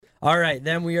All right,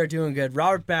 then we are doing good.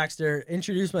 Robert Baxter,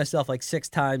 introduced myself like 6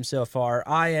 times so far.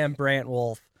 I am Brant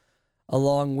Wolff,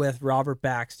 along with Robert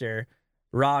Baxter,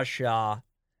 Raj Shah,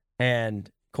 and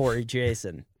Corey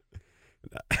Jason.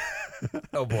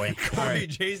 Oh, boy. Corey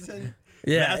Jason?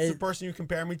 Yeah, That's the person you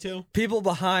compare me to? People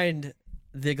behind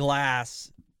the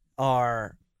glass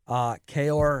are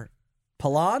Kaor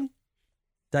Palan.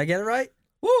 Did I get it right?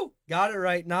 Woo! Got it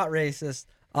right. Not racist.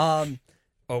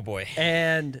 Oh, boy.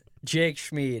 And Jake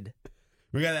Schmid.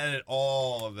 We got to edit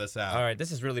all of this out. All right,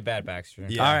 this is really bad, Baxter.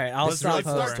 Yeah. All right, I'll stop Let's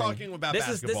start hosting. talking about This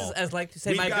basketball. is as like to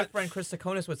say We've my got- good friend Chris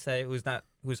Tsakonas would say,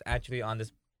 who's actually on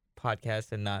this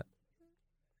podcast and not.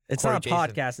 It's Corey not a Jason.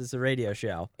 podcast. It's a radio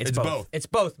show. It's both. It's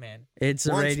both, man. It's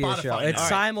a We're on radio Spotify show. now. It's All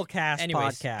simulcast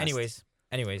podcast.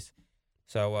 Anyways.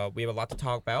 So we have a lot to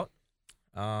talk about.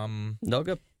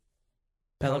 Noga.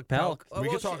 Pelk. We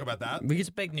can talk about that. We It's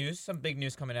big news. Some big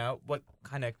news coming out. What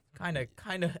kind of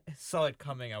saw it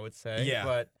coming, I would say. Yeah.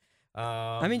 But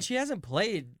I mean, she hasn't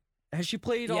played. Has she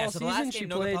played all so the season? last She game,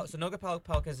 played. Noga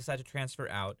Pelk has decided to transfer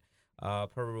out. Per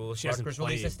rules, She hasn't Rutgers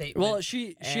released a played. statement. Well,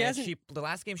 she hasn't. The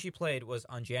last game she played was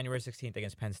on January 16th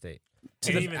against Penn State.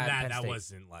 And even at Penn that State.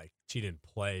 wasn't like she didn't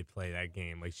play that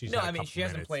game. Like she's No, had a I mean couple she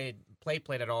hasn't minutes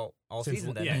played at all since-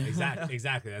 season. Then. Yeah,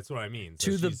 exactly. That's what I mean.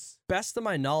 So To the she's- best of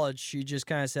my knowledge, she just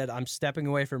kind of said, "I'm stepping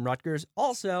away from Rutgers."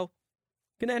 Also,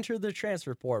 gonna enter the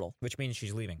transfer portal. Which means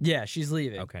she's leaving. Yeah, she's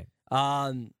leaving. Okay.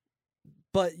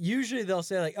 But usually they'll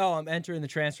say like, "Oh, I'm entering the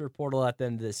transfer portal at the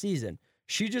end of the season."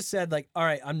 She just said like, "All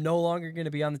right, I'm no longer going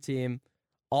to be on the team.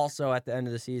 Also, at the end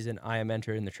of the season, I am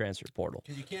entering the transfer portal."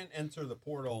 Because you can't enter the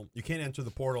portal. You can't enter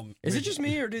the portal. Is it just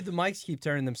me, or do the mics keep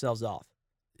turning themselves off?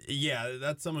 Yeah,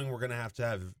 that's something we're going to have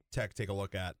Tech take a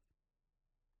look at.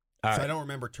 All So right. I don't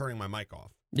remember turning my mic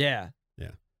off. Yeah.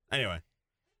 Anyway.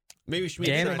 Maybe Schmid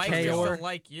Damn should it, Mike turn it Kaor. off. doesn't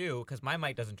like you because my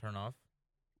mic doesn't turn off.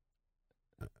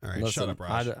 All right, Listen, shut up,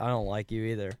 Raj. I don't like you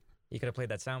either. You could have played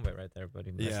that soundbite right there,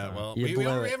 buddy. Yeah, well, You we blew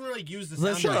haven't it. really used the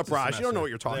Listen- sound Shut bites up, this Raj. You don't semester. know what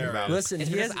you're talking There about. it is. Listen, It's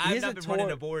he because has I've not a been running the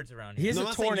torn. boards around He here. has No, a I'm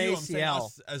not saying torn you, I'm saying ACL.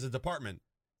 us as a department.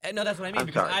 No, that's what I mean I'm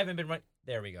because sorry. I haven't been running.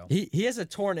 There we go. He has a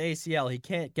torn ACL. He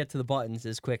can't get to the buttons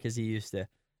as quick as he used to.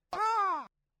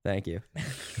 Thank you.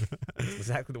 That's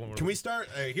exactly the one. Can we start?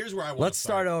 Here's where I want Let's to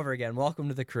start over again. Welcome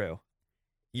to the crew.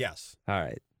 Yes. All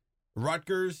right.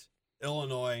 Rutgers,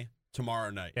 Illinois, tomorrow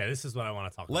night. yeah, this is what I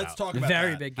want to talk Let's about. talk about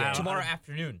Very that. big game. tomorrow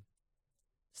afternoon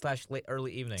 / late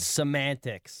early evening?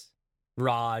 Semantics.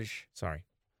 Raj. Sorry.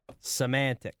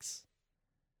 Semantics.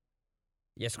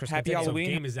 Yes, Chris. Happy continue. So Halloween.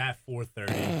 game is at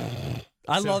 4:30.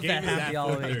 I So love game that is happy at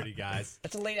Halloween. 4:30, guys.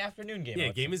 That's a late afternoon game. Yeah,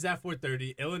 Alex. game is at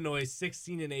 4:30. Illinois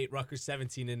 16-8, Rutgers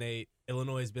 17-8.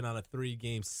 Illinois has been on a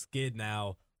 3-game skid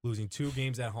now, losing 2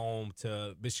 games at home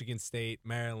to Michigan State,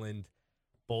 Maryland,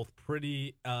 both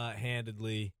pretty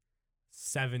handedly.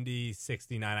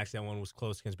 70-69. Actually, that one was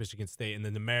close against Michigan State. And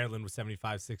then the Maryland was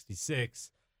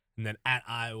 75-66. And then at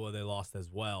Iowa, they lost as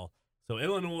well. So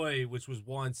Illinois, which was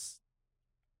once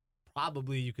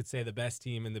probably, you could say, the best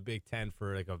team in the Big Ten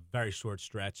for like a very short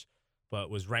stretch, but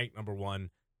was ranked number 1,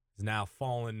 is now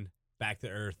fallen back to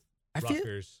earth. I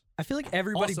feel like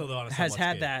everybody Also, though, on a has somewhat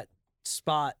had skid. that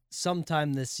spot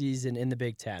sometime this season in the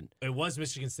Big Ten. It was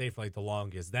Michigan State for like the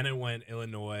longest. Then it went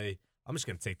Illinois. I'm just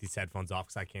going to take these headphones off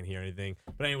because I can't hear anything.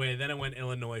 But anyway, then it went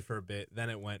Illinois for a bit. Then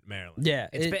it went Maryland. Yeah.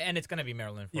 It's going to be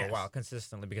Maryland for Yes. a while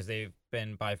consistently because they've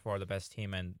been by far the best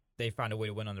team and they found a way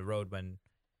to win on the road when.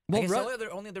 Well, I guess Rut- the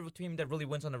only other team that really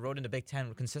wins on the road in the Big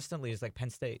Ten consistently is like Penn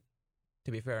State.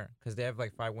 To be fair, because they have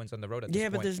like 5 wins on the road at this yeah,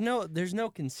 but point. there's no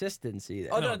consistency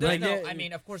there. Oh no, there's Like, no. they- I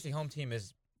mean, of course, the home team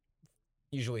is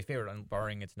usually favored,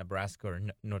 barring it's Nebraska or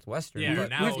Northwestern. Yeah, but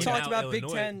now- We've talked about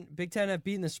Illinois- Big Ten have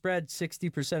beaten the spread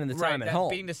 60% of the right, time at that home.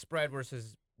 beating the spread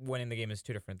versus winning the game is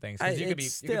 2 different things. 'Cause you could be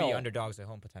still- underdogs at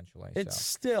home potentially. It's so.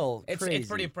 still crazy. It's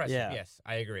pretty impressive. Yeah. Yes,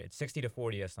 I agree. It's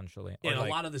 60-40 essentially. Yeah, Or and like-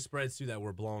 a lot of the spreads, too, that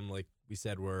were blown, like we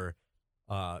said, were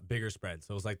bigger spreads.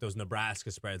 So it was like those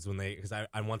Nebraska spreads when they – because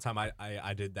I one time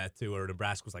I did that, too, where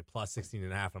Nebraska was like plus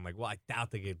 16.5. I'm like, well, I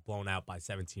doubt they get blown out by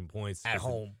 17 points. at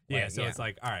home. Yeah, Like, so it's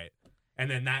like, all right. And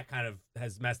then that kind of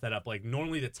has messed that up. Like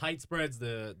normally the tight spreads,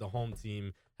 the home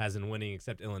team hasn't winning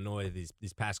except Illinois these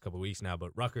past couple of weeks now.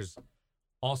 But Rutgers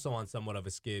also on somewhat of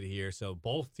a skid here. So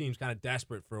both teams kind of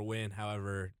desperate for a win.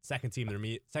 However, second time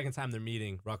they're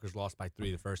meeting, Rutgers lost by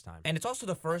 3 the first time. And it's also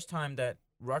the first time that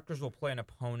Rutgers will play an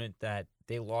opponent that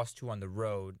they lost to on the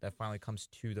road that finally comes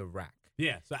to the rack.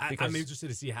 Yeah, so I'm Because interested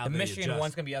to see how The they Michigan adjust.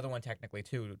 one's going to be the other one technically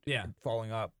too. Yeah.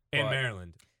 Following up. And but-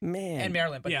 Maryland. Man. And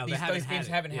Maryland, but Yeah, they these haven't those had games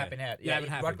it. haven't Yeah. happened yet. They Yeah, haven't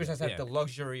happened Rutgers yet. has had Yeah. the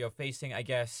luxury of facing, I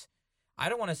guess. I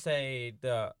don't want to say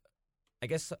the I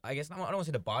guess I don't want to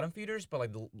say the bottom feeders, but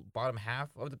like the bottom half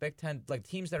of the Big Ten, like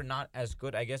teams that are not as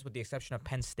good, I guess, with the exception of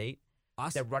Penn State,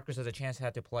 that Rutgers has a chance to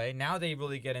have to play. Now they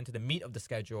really get into the meat of the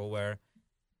schedule where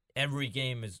every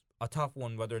game is a tough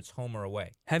one, whether it's home or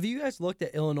away. Have you guys looked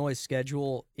at Illinois'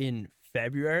 schedule in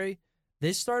February?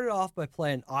 They started off by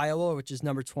playing Iowa, which is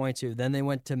number 22. Then they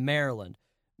went to Maryland.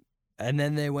 And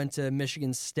then they went to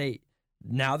Michigan State.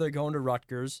 Now they're going to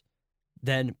Rutgers.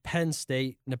 Then Penn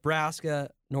State, Nebraska,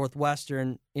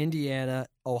 Northwestern, Indiana,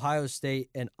 Ohio State,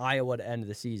 and Iowa to end of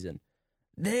the season.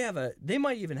 They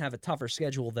might even have a tougher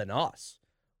schedule than us,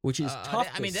 which is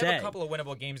tough to say. They have a couple of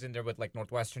winnable games in there with like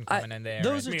Northwestern coming in there.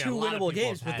 Those are two winnable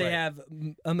games, but they have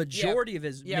a majority of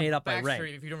it made up by rank.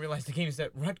 If you don't realize the games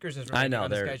that Rutgers is running on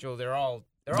the schedule, they're all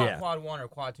quad 1 or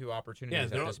quad 2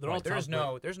 opportunities at this point. There's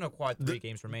no quad 3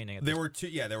 games remaining. There were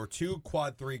two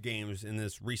quad 3 games in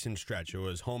this recent stretch. It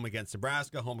was home against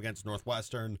Nebraska, home against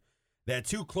Northwestern. They had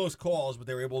 2 close calls, but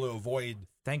they were able to avoid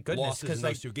thank goodness losses in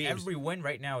those 2 games. Every win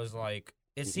right now is like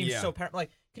it seems so like.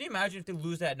 Can you imagine if they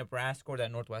lose that Nebraska or that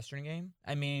Northwestern game?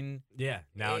 I mean,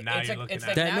 now you're looking at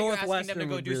like that. Now Northwestern you're asking them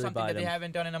to go do really something that they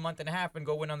haven't done in a month and a half and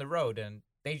go win on the road, and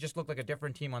they just look like a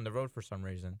different team on the road for some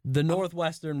reason. The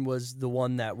Northwestern was the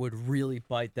one that would really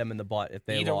bite them in the butt if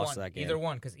they lost that game. Either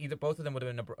one, because both of them would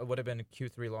have been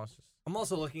Q3 losses. I'm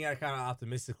also looking at it kind of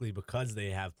optimistically because they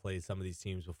have played some of these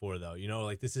teams before, though. You know,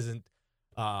 like this isn't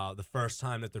the first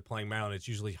time that they're playing Maryland. It's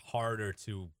usually harder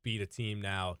to beat a team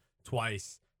now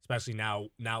twice. Especially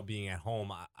now being at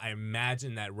home, I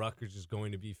imagine that Rutgers is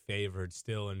going to be favored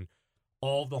still in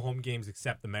all of the home games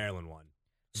except the Maryland one.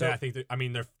 So I think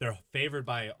they're favored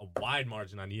by a wide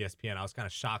margin on ESPN. I was kind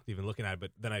of shocked even looking at it,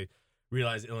 but then I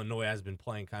realized Illinois has been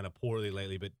playing kind of poorly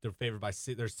lately. But they're favored by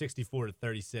they're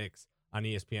 64-36 on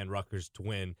ESPN. Rutgers to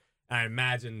win. And I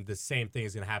imagine the same thing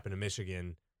is going to happen to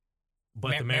Michigan.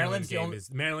 But the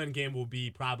Maryland game will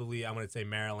be probably, I'm going to say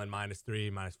Maryland -3,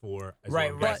 -4.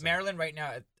 Right. Maryland right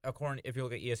now, according if you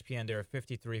look at ESPN, they're a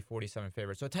 53-47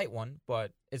 favorite. So a tight one,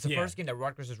 but it's the first game that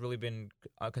Rutgers has really been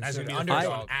considered an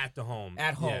underdog at home.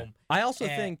 Yeah. I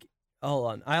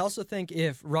also think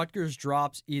if Rutgers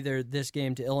drops either this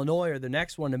game to Illinois or the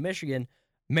next one to Michigan,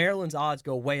 Maryland's odds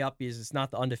go way up because it's not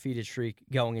the undefeated streak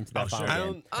going into that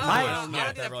final game. I don't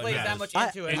think that plays that much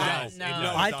into it.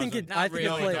 I think it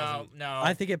plays.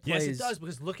 I think it plays. Yes, it does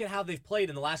because look at how they've played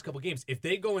in the last couple games. If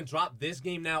they go and drop this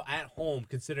game now at home,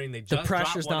 considering they just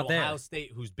dropped one to Ohio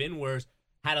State, who's been worse,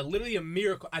 had literally a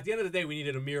miracle. At the end of the day, we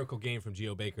needed a miracle game from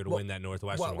Geo Baker to win that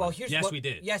Northwestern one. We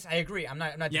did. Yes, I agree. I'm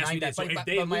not yes, denying that. So if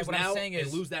they lose now, they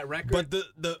lose that record.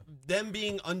 But them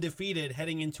being undefeated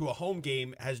heading into a home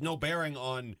game has no bearing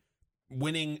on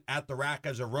winning at the rack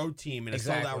as a road team and a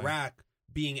sold-out rack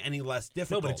being any less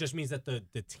difficult. No, but it just means that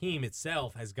the team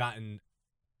itself has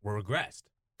regressed.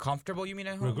 Comfortable, you mean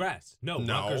at home? Regressed. No.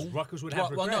 Rutgers would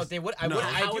have regressed. Well, no, they would. I do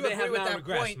agree with that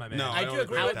point. No, I do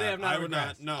agree with that. I would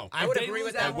not. No, I would agree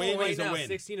with that point. Right now,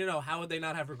 16-0. How would they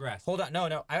not have regressed? Hold on.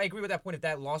 No. I agree with that point. If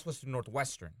that loss was to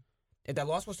Northwestern, a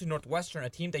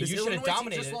team that you should have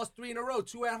dominated. Just lost 3 in a row,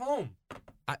 2 at home.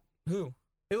 Who?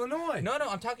 Illinois. No,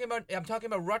 I'm talking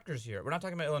about Rutgers here. We're not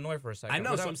talking about Illinois for a second. I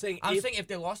know, I'm saying if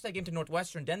they lost that game to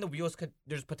Northwestern, then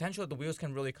there's potential that the wheels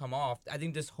can really come off. I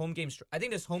think this home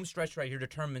stretch right here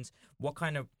determines what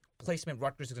kind of placement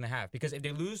Rutgers is going to have. Because if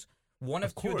they lose one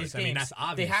of 2 of these games, that's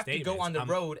obvious they have to go on the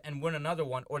road and win another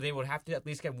one, or they would have to at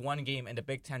least get one game in the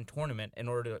Big Ten tournament in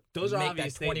order to make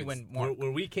that 20-win mark.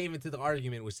 Where we came into the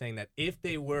argument was saying that if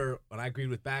they were, and I agreed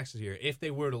with Baxter here, if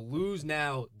they were to lose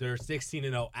now, they're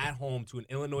 16-0 at home to an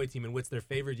Illinois team in which they're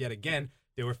favored yet again.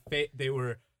 They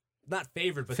were not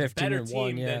favored, but the better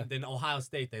team than Ohio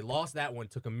State. They lost that one,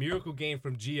 took a miracle game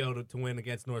from Gio to win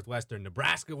against Northwestern.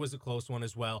 Nebraska was a close one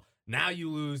as well. Now you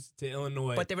lose to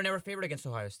Illinois. But they were never favored against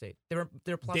Ohio State. They're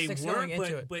 +6 going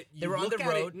into it. But they were on the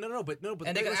road. But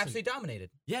and they got absolutely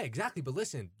dominated. Yeah, exactly. But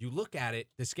listen, you look at it,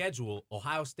 the schedule,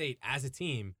 Ohio State as a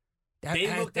team,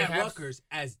 they looked at Rutgers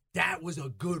as that was a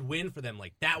good win for them.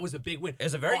 Like that was a big win. It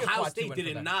was a very Ohio good State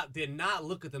did not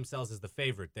look at themselves as the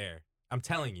favorite there. I'm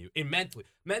telling you,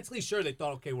 mentally, sure, they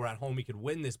thought, okay, we're at home, we could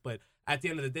win this, but at the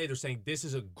end of the day, they're saying this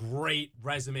is a great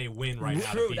resume win right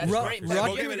now. True, that's great.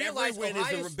 Every win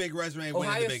is a big resume win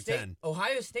in the Big Ten.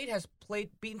 Ohio State has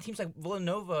beaten teams like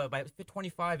Villanova by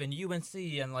 25 and UNC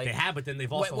and like they have, but then they've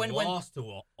also lost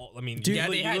to.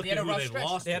 They had a rough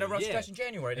stretch. They had a rough stretch in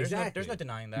January. There's no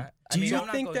denying that. Do you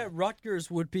think that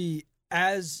Rutgers would be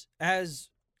as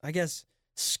I guess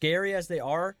scary as they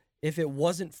are if it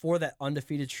wasn't for that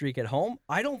undefeated streak at home?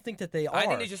 I don't think that they are. I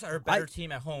think they just are a better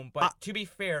team at home. But to be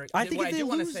fair, I think if they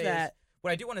lose that,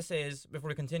 what I do want to say is before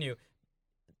we continue,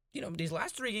 these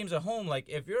last 3 games at home, like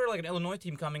if you're like an Illinois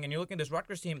team coming and you're looking at this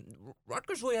Rutgers team,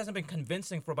 Rutgers really hasn't been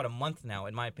convincing for about a month now,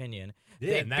 in my opinion.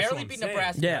 Yeah, they barely beat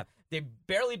Nebraska. Yeah. They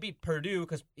barely beat Purdue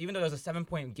because even though it was a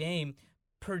 7-point game,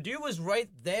 Purdue was right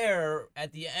there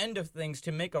at the end of things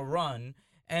to make a run.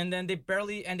 And then they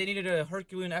needed a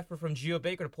Herculean effort from Gio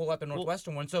Baker to pull out the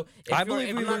Northwestern one. So I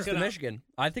believe we lose to Michigan.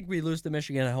 I think we lose to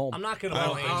Michigan at home. I'm not going to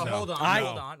hold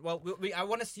on. Well, I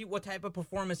want to see what type of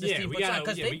performance this team puts on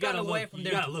because they've gone away from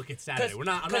their. You got to look at Saturday. I'm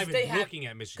not even looking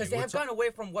at Michigan because they have gone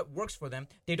away from what works for them.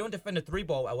 They don't defend the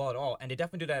 3-ball well at all, and they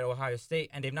definitely do that at Ohio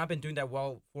State, and they've not been doing that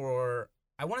well for.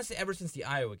 I want to say ever since the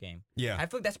Iowa game. Yeah. I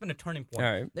feel like that's been a turning point.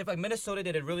 All right. They've like Minnesota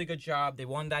did a really good job. They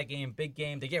won that game, big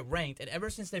game. They get ranked, and ever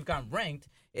since they've gotten ranked,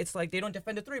 it's like they don't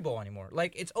defend the 3-ball anymore.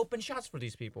 Like it's open shots for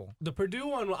these people. The Purdue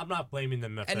one, I'm not blaming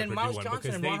them. And then Miles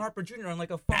Johnson and Ron Harper Jr. on like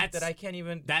a funk that I can't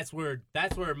even. That's where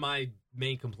my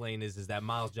main complaint is that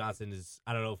Miles Johnson is.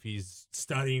 I don't know if he's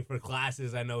studying for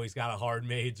classes. I know he's got a hard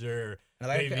major.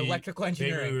 Maybe electrical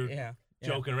engineering. Maybe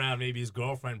joking around. Maybe his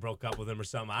girlfriend broke up with him or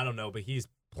something. I don't know, but he's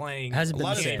playing. Hasn't a been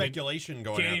lot of the same. speculation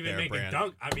going Can't out even there, make Brant. a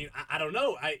dunk. I mean, I don't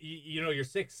know. You're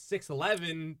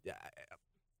 6'11".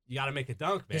 You got to make a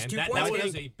dunk, man. His 2 That points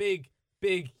was a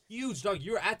big, huge dunk.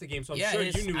 You were at the game, so I'm sure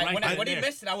you knew right then when he there.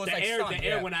 missed it, I was the like air, stunned. The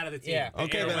air went out of the team. Yeah.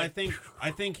 Okay, but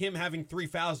I think him having 3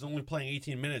 fouls and only playing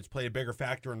 18 minutes played a bigger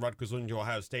factor in Rutgers losing to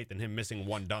Ohio State than him missing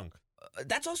 1 dunk.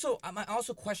 That's also I'm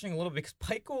also questioning a little bit because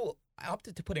Pikel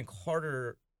opted to put in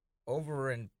Carter over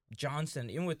and Johnson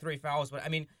even with 3 fouls, but I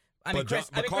mean, Chris,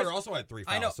 Carter also had 3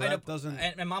 fouls. I know, so that doesn't.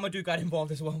 And Mamadou got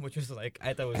involved as well, which was like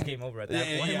I thought it was game over at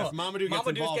that point. Yeah, if Mamadou gets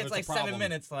involved, gets like it's a problem. 7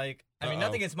 minutes. Like I mean,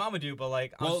 nothing against Mamadou, but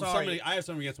like I'm sorry. I have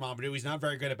somebody against Mamadou. He's not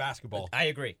very good at basketball. I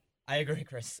agree,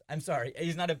 Chris. I'm sorry.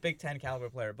 He's not a Big Ten caliber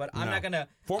player, but I'm not gonna.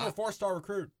 Former 4-star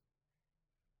recruit.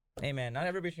 Hey man, not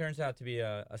everybody turns out to be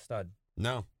a stud.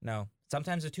 No.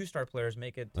 Sometimes the 2-star players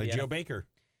make it. Like Joe Baker.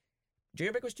 Joe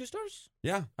Baker was 2 stars?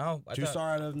 Yeah. Oh,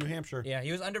 2-star out of New Hampshire. Yeah,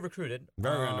 he was under recruited.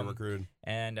 Very under recruited.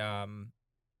 And I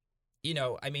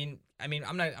mean,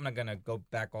 I'm not gonna go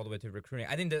back all the way to recruiting.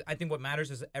 I think what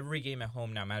matters is every game at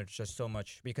home now matters just so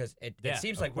much because it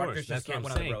seems like Rutgers just can't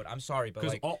win on the road. I'm sorry, but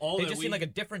like they just seem like a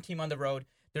different team on the road.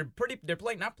 They're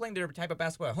not playing their type of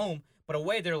basketball at home, but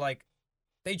away they're like.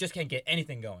 They just can't get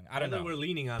anything going. I don't know. All we're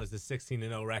leaning on is the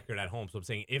 16-0 record at home. So I'm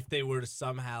saying if they were to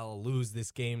somehow lose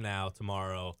this game now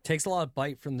tomorrow, takes a lot of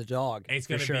bite from the dog. It's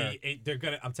going to be. They're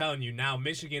going to. I'm telling you now.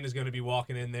 Michigan is going to be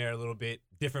walking in there a little bit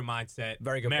different mindset.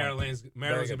 Very good. Maryland's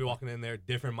going to be walking in there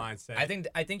different mindset.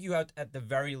 I think you have at the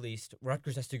very least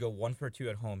Rutgers has to go 1 for 2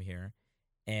 at home here,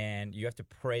 and you have to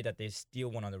pray that they steal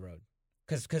one on the road.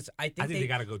 Because I think they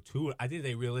got to go 2. I think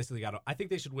they realistically got to. I think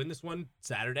they should win this one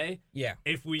Saturday. Yeah.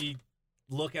 If we.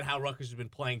 Look at how Rutgers has been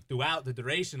playing throughout the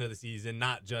duration of the season,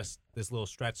 not just this little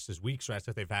stretch, this week stretch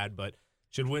that they've had, but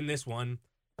should win this one.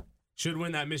 Should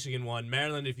win that Michigan one.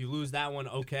 Maryland, if you lose that one,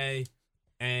 okay,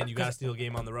 and you got to steal a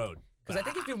game on the road. Because I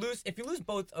think if you lose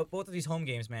both of these home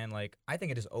games, man, like I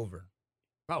think it is over.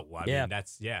 Oh, well, I mean,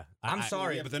 that's I'm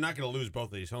sorry, yeah, but they're not going to lose both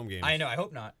of these home games. I know. I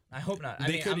hope not.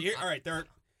 They could. All right.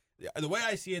 The way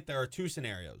I see it, there are 2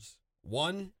 scenarios.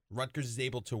 One, Rutgers is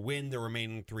able to win the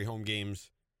remaining 3 home games.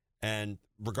 And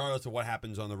regardless of what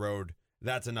happens on the road,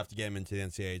 that's enough to get them into the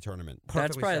NCAA tournament.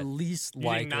 That's probably least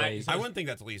likely. I wouldn't think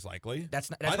that's least likely.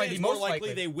 That's I think it's more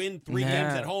likely they win 3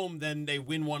 games at home than they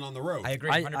win 1 on the road. I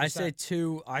agree.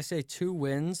 100%. I say 2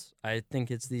 wins. I think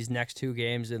it's these next 2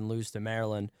 games and lose to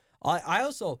Maryland.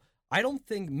 I don't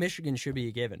think Michigan should be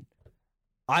a given.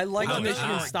 I like the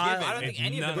Michigan style. I don't think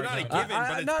any of them are not a given,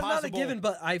 but it's possible. Not a given,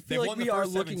 but I feel like we are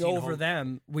looking over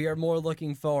them. We are more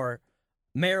looking for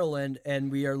Maryland, and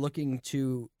we are looking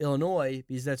to Illinois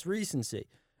because that's recency,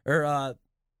 or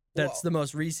that's the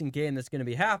most recent game that's going to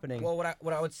be happening. Well,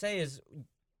 what I would say is,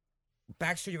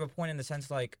 Baxter, you have a point in the sense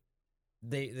like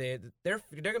they're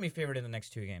going to be favored in the next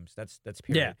 2 games. That's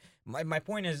period. Yeah. My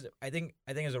point is, I think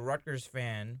as a Rutgers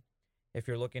fan, if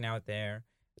you're looking out there,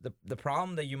 the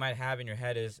problem that you might have in your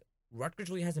head is Rutgers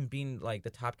really hasn't been like the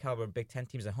top caliber Big Ten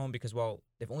teams at home because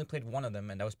they've only played one of them,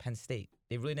 and that was Penn State.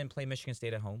 They really didn't play Michigan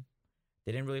State at home.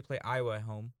 They didn't really play Iowa at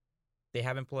home. They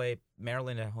haven't played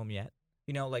Maryland at home yet.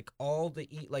 Like all the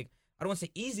I don't want to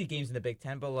say easy games in the Big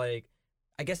Ten, but like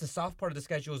I guess the soft part of the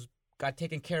schedules got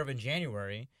taken care of in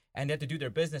January, and they had to do their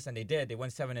business, and they did. They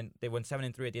went 7-3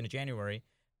 at the end of January.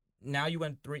 Now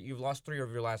you've lost 3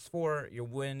 of your last 4. Your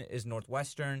win is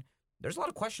Northwestern. There's a lot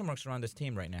of question marks around this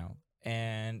team right now,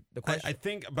 and the question. I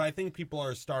think people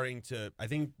are starting to. I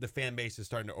think the fan base is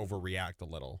starting to overreact a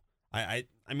little.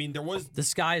 I mean, there was. The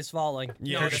sky is falling.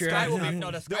 Yeah, for the sure. sky will be,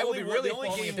 The the sky will only be one- really the only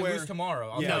falling game if they where- lose tomorrow.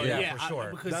 I'll Yeah, tell you yeah, that for sure.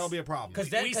 because That'll be a problem. Because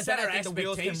we then set I our think the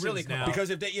wheels can really expectations come now. off. Because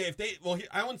if they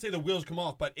I wouldn't say the wheels come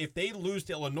off, but if they lose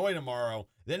to Illinois tomorrow,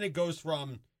 then it goes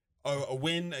from a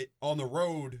win on the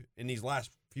road in these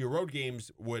last few road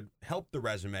games would help the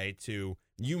resume to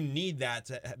you need that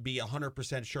to be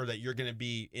 100% sure that you're going to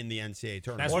be in the NCAA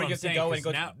tournament. That's Or what you I'm have to saying, go 'cause and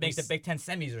go now make the Big Ten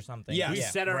semis or something. Yeah. We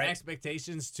set our right?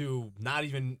 expectations to not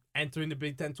even entering the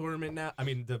Big Ten tournament now. I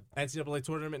mean, the NCAA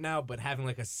tournament now, but having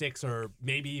like a 6 or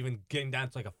maybe even getting down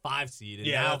to like a 5 seed. And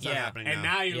Yeah, now, that's not happening and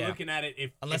now. now you're Yeah. looking at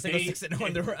it Unless if they go 6-0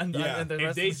 on the rest if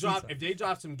of they the drop season. if they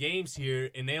drop some games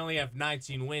here and they only have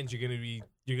 19 wins, you're gonna be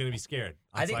scared.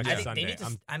 I think Sunday. they need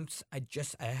to.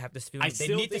 I have this feeling I they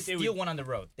still need to think they steal would- one on the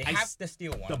road. They I have s- to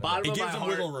steal one. the on bottom It of gives my them heart,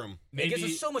 wiggle room. It gives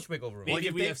maybe us so much wiggle room. maybe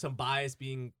if we they- have some bias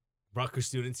being Rutgers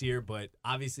students here, but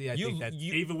obviously I think that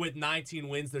even with 19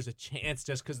 wins, there's a chance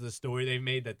just because of the story they've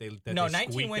made that they No, they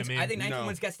 19 squeak wins. them in. I think 19 No.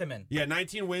 wins gets them in. Yeah,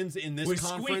 19 wins in this We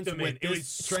squeaked conference them in. with It was this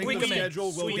strength squeak of them in. schedule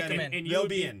will Squeak get them in. in. They'll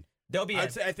be in. They'll be in.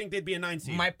 I think they'd be a 9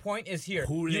 seed. My point is here.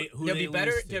 Who they'll they be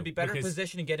better. lose to, They'll be better because-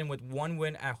 positioned to get in with 1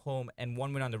 win at home and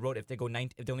 1 win on the road. If they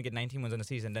only get 19 wins on the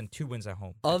season, then 2 wins at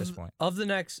home at this point. Of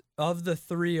the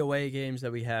 3 away games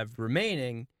that we have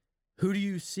remaining, who do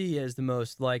you see as the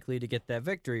most likely to get that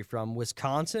victory from?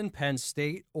 Wisconsin, Penn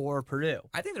State, or Purdue?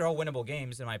 I think they're all winnable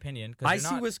games in my opinion. 'Cause I they're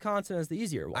see not- Wisconsin as the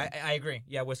easier one. I agree.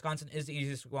 Yeah, Wisconsin is the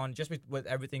easiest one, just with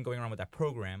everything going on with that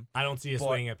program. I don't see us But-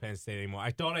 winning at Penn State anymore.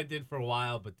 I thought I did for a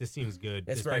while, but this team's good.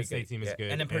 It's this very Penn State good. team is Yeah.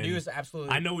 good. And then Purdue is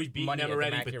absolutely. I know we've beaten money them at the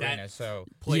already, Mackey but Arena, that so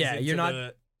plays Yeah, into you're not-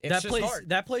 the- it's that just place hard.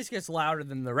 that place gets louder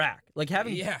than the rack. Like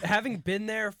having Yeah. having been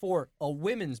there for a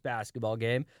women's basketball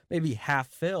game, maybe half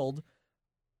filled,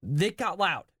 they got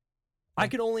loud. I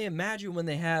can only imagine when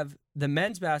they have the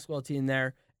men's basketball team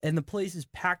there and the place is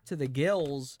packed to the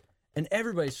gills and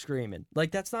everybody's screaming.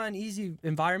 Like that's not an easy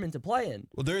environment to play in.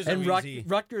 Well, there's And no easy.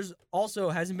 Rutgers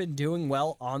also hasn't been doing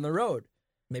well on the road.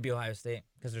 Maybe Ohio State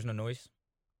because there's no noise.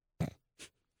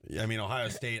 I mean, Ohio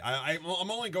State. I'm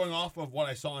only going off of what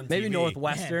I saw on Maybe TV.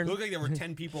 Northwestern. It looked like there were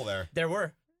 10 people there. There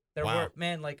were. Wow.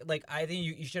 Man, like I think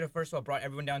you should have first of all brought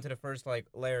everyone down to the first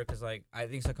layer because I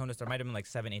think Tsakonas there might have been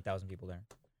 7,000-8,000 people there.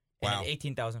 And Wow. an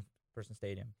 18,000 person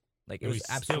stadium. Like it We was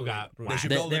still absolutely got- They brutal.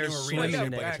 should They- build a they're new arena swinging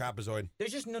shaped it. like a trapezoid.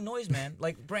 There's just no noise, man.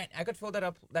 Like Brant, I could fill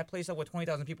that place up with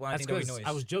 20,000 people. And I That's think there'd be because noise.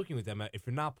 I was joking with them. If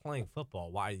you're not playing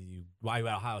football, why at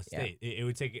Ohio State? It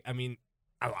would take. I mean,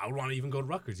 I would want to even go to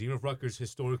Rutgers, even if Rutgers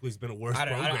historically has been a worse I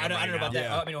don't program. know right about now. that.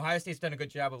 Yeah. I mean, Ohio State's done a good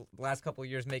job of the last couple of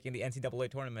years making the NCAA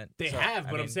tournament. They So, have,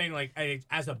 I but I'm mean, saying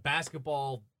as a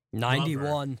basketball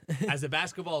 91. as a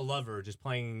basketball lover, just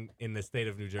playing in the state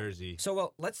of New Jersey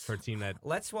So let's for a team that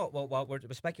while we're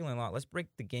speculating a lot, let's break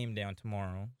the game down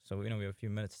tomorrow. So we have a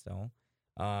few minutes still.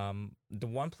 The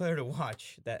one player to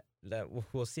watch that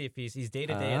we'll see if he's day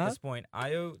to day at this point.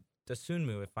 Ayo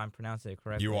Dosunmu, if I'm pronouncing it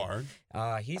correctly. You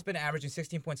are. He's been averaging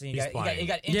 16 points, and he He's got playing.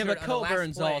 injured Yeah, but on the last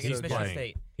Coburn's play also against Michigan playing.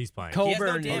 State. he's playing. He has no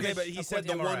Coburn. damage. Okay, but he said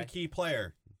the according to one MRI. key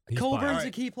player. He's Coburn's playing. Alright.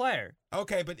 a key player.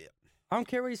 Okay, but I don't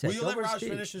care what you say. will you let Coburn's Raj key.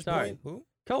 finish his Sorry. point? Who?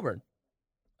 Coburn.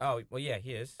 Oh, well, yeah,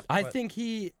 he is. I But think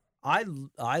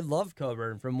I love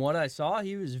Coburn. From what I saw,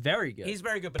 he was very good. he's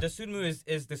very good, but Dosunmu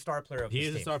is the star player of He this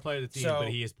is the team. star player of the team, So- but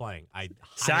he is playing. I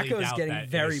Sacco's highly doubt getting that in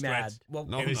very a stretch- mad. Well,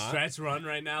 No, in I'm his not. stretch run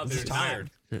right now, I'm there's just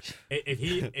tired. If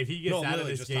he gets No, out of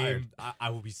literally this just game, I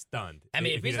will be stunned. I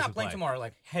mean, if he's he not doesn't playing play.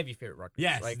 tomorrow, heavy favorite Rutgers.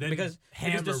 Yes, like, then because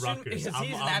hammer Dosunmu- Rutgers. Because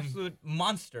he's an I'm- absolute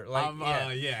monster. Like,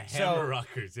 Hammer So,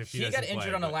 Rutgers if he, He doesn't got injured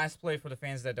play, on the but- last play for the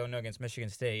fans that don't know against Michigan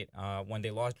State when they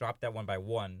dropped that one by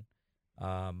 1.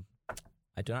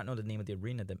 I do not know the name of the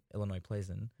arena that Illinois plays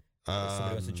in.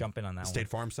 Somebody wants to jump in on that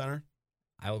State one. Farm Center.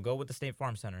 I will go with the State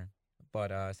Farm Center,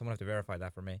 but someone have to verify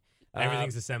that for me.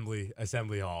 Everything's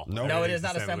assembly hall. No, No, it Everything's is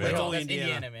not Assembly That's Hall. only That's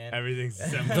Indiana. Indiana, man. Everything's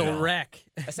assembly the hall. wreck.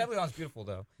 Assembly Hall is beautiful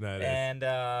though. That is.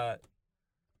 And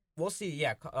we'll see.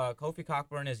 Yeah, Kofi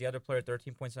Cockburn is the other player,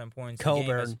 13.7 points.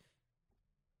 Coburn.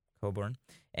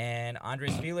 And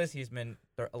Andres Feliz, he's been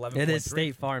 11.3. It is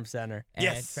State Farm Center. And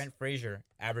Yes. Trent Frazier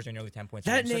averaging nearly 10 points.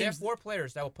 That a game. So they have name's- 4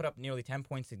 players that will put up nearly 10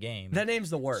 points a game. That name's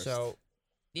the worst. So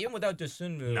even without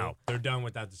Dosunmu, No, they're done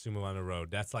without the sumo on the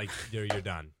road. That's like you're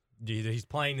done. He's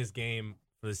playing this game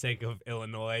for the sake of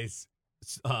Illinois'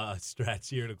 stretch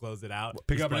here to close it out.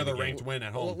 Pick He's up playing another the game. ranked win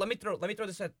at Well, home. let me throw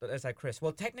this at Chris.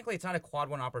 Well, technically, it's not a quad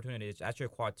 1 opportunity. It's actually a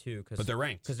quad 2 But they're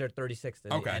ranked. because they're 36th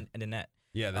in, Okay. in the net.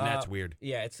 Yeah, the net's weird.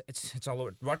 Yeah, it's all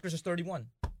over. Rutgers is 31.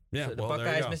 Yeah, So the well, there you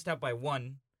Buckeyes go. missed out by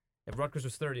 1. If Rutgers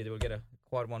was 30, they would get a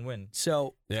quad 1 win.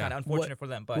 So Yeah. Kind of unfortunate for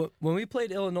them, but when we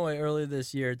played Illinois earlier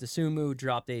this year, Dosunmu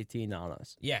dropped 18 on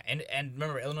us. yeah, and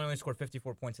remember, Illinois only scored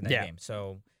 54 points in that Yeah. game.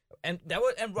 So And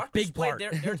Rutgers Big played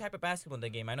part. their type of basketball in the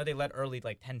game. I know they led early,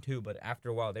 like 10-2, but after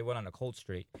a while, they went on a cold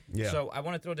streak. Yeah. So I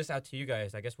want to throw this out to you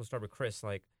guys. I guess we'll start with Chris.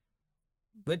 Like,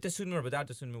 with Dosunmu or without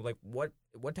Dosunmu, like,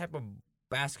 what type of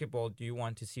basketball do you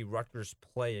want to see Rutgers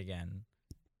play again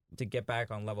to get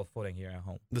back on level footing here at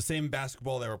home? The same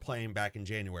basketball they were playing back in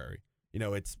January. You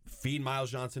know, it's feed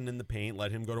Miles Johnson in the paint,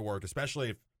 let him go to work, especially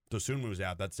if Dosunmu's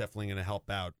out. That's definitely going to help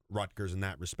out Rutgers in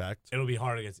that respect. It'll be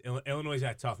hard against Illinois.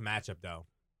 Got a tough matchup though.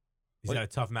 He's got a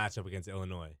tough matchup against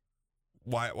Illinois.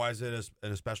 Why is it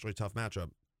an especially tough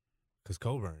matchup? Because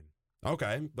Coburn.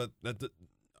 Okay, but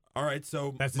all right.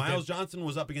 So Miles Johnson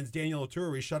was up against Daniel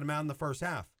Oturu. He shut him out in the first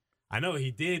half. I know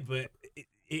he did, but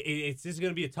it's just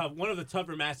going to be one of the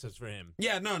tougher matchups for him.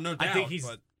 Yeah, no doubt. I think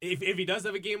if he does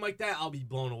have a game like that, I'll be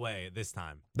blown away this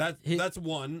time. That's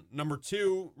one. Number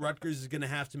two, Rutgers is going to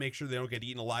have to make sure they don't get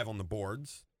eaten alive on the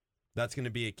boards. That's going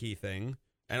to be a key thing,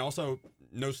 and also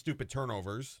no stupid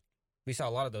turnovers. We saw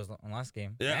a lot of those in last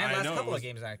game. Yeah, and I last know. couple of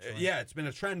games, actually. Yeah, it's been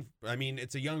a trend. I mean,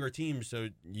 it's a younger team, so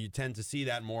you tend to see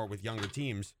that more with younger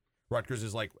teams. Rutgers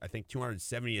is like, I think,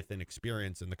 270th in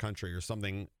experience in the country or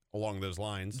something along those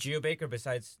lines. Geo Baker,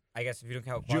 besides, I guess if you don't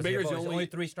count Geo Baker's the only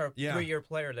yeah. 3-year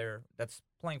player there that's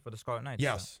playing for the Scarlet Knights.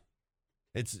 Yes.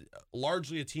 So. It's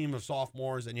largely a team of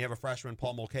sophomores, and you have a freshman,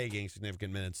 Paul Mulcahy, getting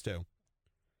significant minutes, too.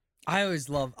 I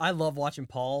love watching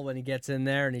Paul when he gets in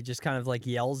there and he just kind of like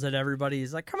yells at everybody.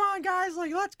 He's like, "Come on, guys,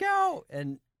 like let's go!"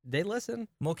 And they listen.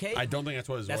 Mulcahy. I don't think that's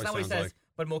what his voice not what he sounds says. like.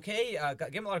 But Mulcahy,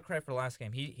 give him a lot of credit for the last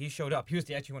game. He showed up. He was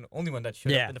the only one that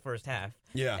showed up in the first half.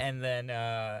 Yeah. And then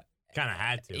kind of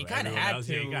had to. He kind of had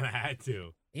to. He kind of had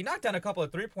to. He knocked down a couple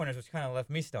of 3-pointers, which kind of left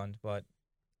me stunned. But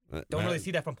don't really see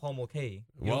that from Paul Mulcahy.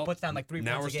 He puts down like 3 points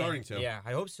now we're a game. starting to. Yeah,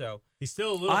 I hope so. He's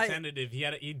still a little tentative.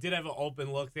 He did have an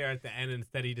open look there at the end.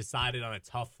 Instead, he decided on a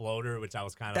tough floater, which I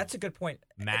was kind of That's a good point.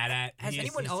 Mad at. Has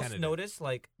anyone else noticed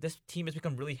like this team has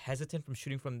become really hesitant from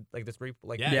shooting from like this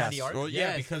 90 yards? Well,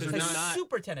 yeah, because they're not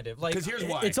super tentative. Like, because here's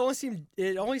why. It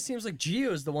only seems like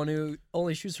Gio is the one who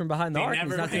only shoots from behind the arc.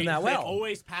 He's not doing that well. They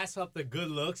always pass up the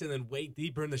good looks and then wait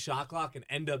deeper in the shot clock and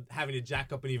end up having to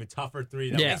jack up an even tougher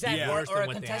three. Exactly. Worse or than a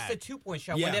what contested 2-point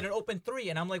shot when they had an open 3,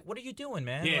 and I'm like, what are you doing,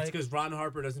 man? Yeah, like, it's because Ron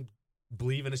Harper doesn't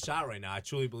believe in a shot right now. I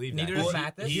truly believe that. Neither does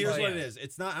Mathis. Here's what it is.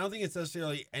 It's not. I don't think it's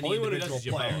necessarily any only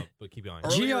individual player. But keep going.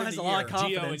 Gio has a lot of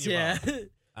confidence. Yeah.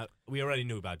 We already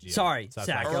knew about Gio. Sorry,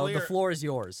 Sacco. The floor is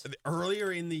yours.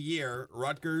 Earlier in the year,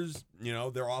 Rutgers,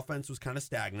 their offense was kind of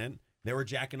stagnant. They were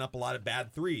jacking up a lot of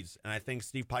bad threes, and I think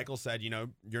Steve Peichel said,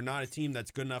 you're not a team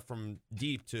that's good enough from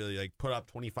deep to like put up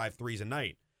 25 threes a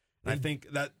night. And I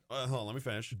think that, hold on, let me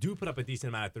finish. Do put up a decent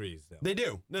amount of threes, though. They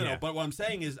do. No. But what I'm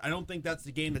saying is I don't think that's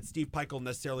the game that Steve Peichel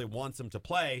necessarily wants them to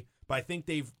play, but I think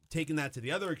they've taken that to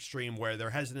the other extreme where they're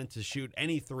hesitant to shoot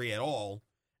any three at all.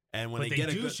 And when they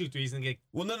get do shoot threes and get...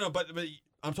 Well, no, but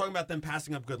I'm talking about them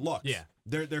passing up good looks. Yeah.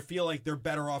 They feel like they're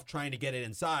better off trying to get it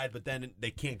inside, but then they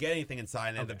can't get anything inside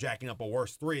and end up jacking up a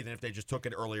worse three than if they just took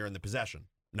it earlier in the possession.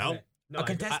 No? Okay. No, a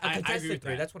contested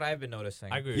three. That's what I've been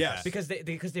noticing. I agree with that.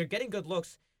 Because they're getting good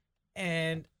looks.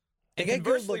 And they get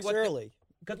good looks early.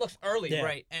 Good looks early,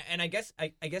 right? And I guess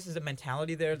there's a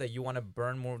mentality there that you want to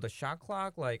burn more of the shot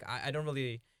clock. Like I don't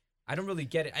really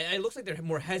get it. It looks like they're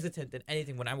more hesitant than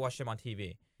anything when I watch them on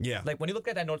TV. Yeah. Like when you look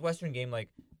at that Northwestern game, like,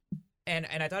 and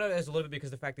I thought it was a little bit because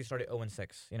of the fact they started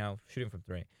 0-6, shooting from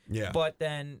 3. Yeah. But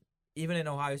then even in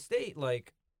Ohio State,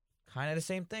 like, kind of the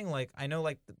same thing. Like I know,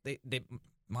 like they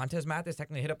Montez Mathis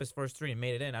technically hit up his first 3 and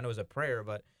made it in. I know it was a prayer,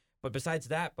 but besides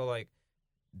that, like.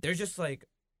 They're just like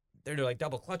they're like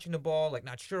double clutching the ball, like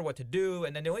not sure what to do,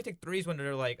 and then they only take threes when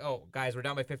they're like, "Oh, guys, we're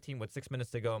down by 15 with 6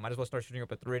 minutes to go. Might as well start shooting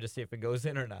up a 3 to see if it goes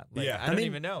in or not." Like, I don't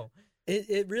even know.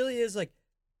 It really is like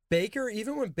Baker.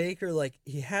 Even when Baker like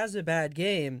he has a bad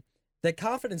game, that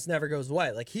confidence never goes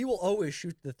away. Like he will always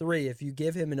shoot the 3 if you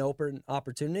give him an open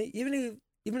opportunity. Even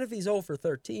if he's 0 for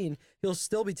 13, he'll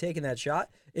still be taking that shot.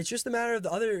 It's just a matter of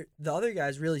the other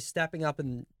guys really stepping up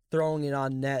and throwing it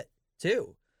on net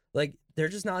too. Like they're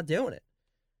just not doing it,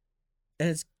 and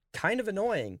it's kind of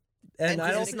annoying. And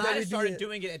I don't think they started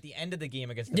doing it at the end of the game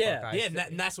against the Buckeyes. Yeah,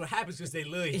 and that's what happens because they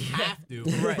literally have to.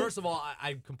 Right. First of all,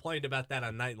 I complained about that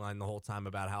on Nightline the whole time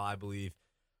about how I believe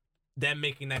them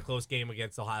making that close game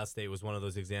against Ohio State was one of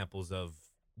those examples of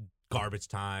garbage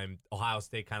time. Ohio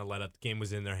State kind of let up. The game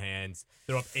was in their hands.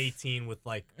 They're up 18 with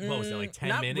like 10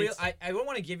 minutes? I don't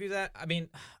want to give you that. I mean,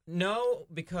 no,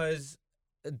 because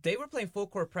they were playing full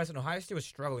court press and Ohio State was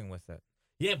struggling with it.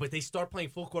 Yeah, but they start playing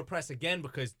full court press again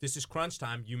because this is crunch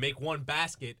time. You make one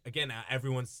basket again.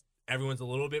 Everyone's a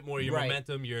little bit more your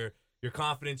momentum. You're your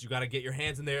confidence. You got to get your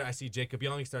hands in there. I see Jacob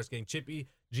Young, he starts getting chippy.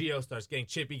 Gio starts getting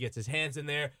chippy, gets his hands in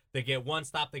there. They get one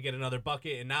stop, they get another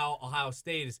bucket, and now Ohio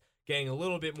State is getting a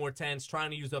little bit more tense,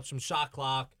 trying to use up some shot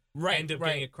clock. End up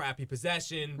getting a crappy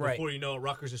possession. Before you know it,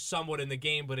 Rutgers is somewhat in the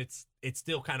game, but it's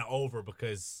still kind of over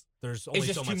because there's only so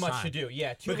much time. It's just too much to do.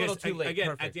 Yeah, little too late. Again,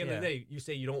 Perfect. at the end of the day, you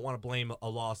say you don't want to blame a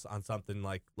loss on something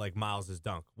like Miles'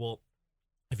 dunk. Well,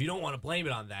 if you don't want to blame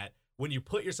it on that, when you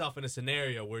put yourself in a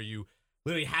scenario where you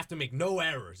literally have to make no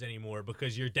errors anymore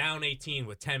because you're down 18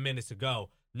 with 10 minutes to go,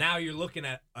 now you're looking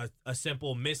at a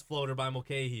simple missed floater by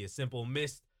Mulcahy, a simple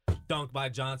missed dunk by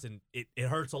Johnson. It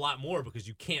hurts a lot more because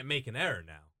you can't make an error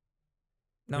now.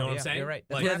 No, you know what I'm saying? You're right.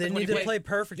 Like, they need to play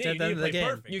perfect at the end of the game.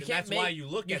 Perfect. You can't why you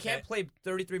look. You can't play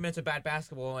 33 minutes of bad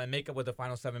basketball and make up with the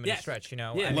final 7-minute stretch. You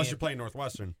know, yeah, unless you're playing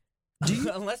Northwestern.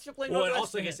 Unless you're playing Northwestern. Well,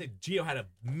 also, like I said, Gio had a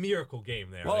miracle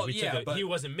game there. Well, but he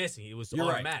wasn't missing. He was you're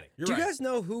automatic. Right. Do you guys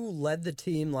know who led the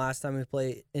team last time we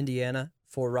played Indiana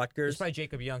for Rutgers? It's probably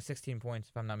Jacob Young, 16 points,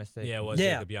 if I'm not mistaken. Yeah, it was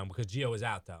Jacob Young because Gio was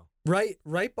out, though.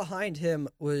 Right behind him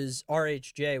was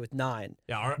RHJ with 9.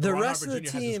 Yeah, the Ron rest of Harper the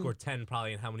Jr. team has scored 10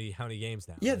 probably in how many games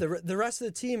now? Yeah, the rest of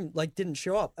the team didn't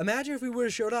show up. Imagine if we would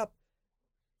have showed up.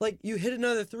 You hit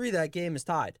another 3, that game is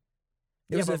tied.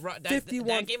 It was a 51.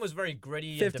 That game was very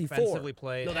gritty 54. and defensively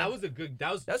played. No, that was a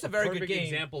very perfect good game.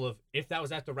 example of if that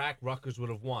was at the rack, Rutgers would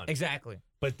have won. Exactly.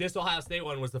 But this Ohio State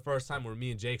one was the first time where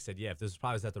me and Jake said, yeah, if this was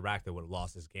probably at the rack, they would have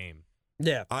lost this game.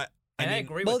 Yeah. I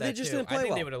agree well, with that, they just too. didn't play I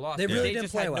think well. they would have lost. They really didn't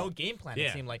just play had well. no game plan,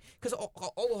 it seemed like. Because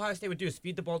all Ohio State would do is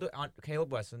feed the ball to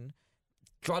Caleb Wesson,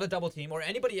 draw the double team, or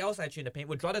anybody else actually in the paint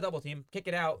would draw the double team, kick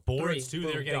it out. Boards, 3, too,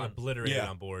 they were getting done. obliterated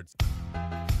on boards.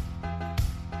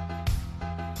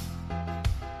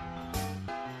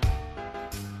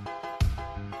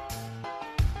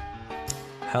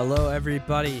 Hello,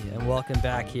 everybody, and welcome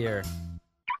back here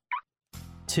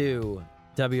to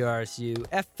WRSU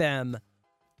FM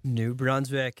New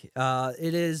Brunswick.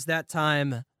 It is that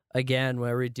time again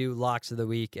where we do Locks of the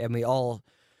Week, and we all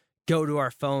go to our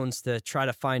phones to try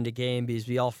to find a game because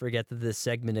we all forget that this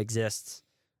segment exists.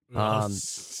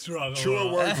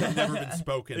 Truer words have never been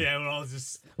spoken. Yeah, we're all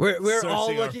just we're all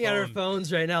searching looking at our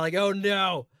phones right now, like, oh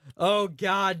no, oh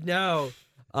God, no.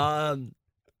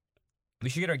 We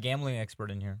should get our gambling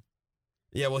expert in here.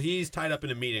 Yeah, well, he's tied up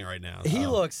in a meeting right now. He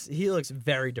looks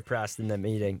very depressed in that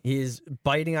meeting. He's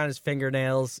biting on his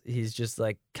fingernails. He's just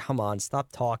like, come on,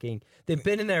 stop talking. They've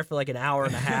been in there for like an hour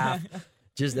and a half,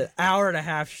 just an hour and a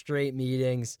half straight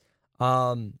meetings.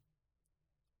 So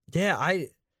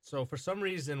for some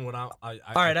reason, when all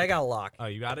right, I got a lock. Oh,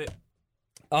 you got it?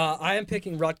 I am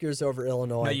picking Rutgers over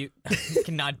Illinois. No, you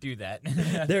cannot do that.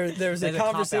 There was a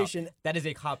conversation. That is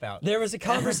a cop-out. There was a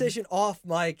conversation off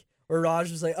mic where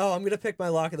Raj was like, oh, I'm going to pick my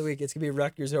lock of the week. It's going to be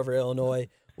Rutgers over Illinois,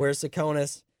 where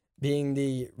Tsakonas, being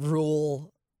the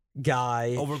rule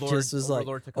guy, just was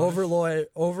overlord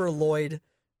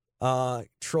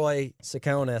Troy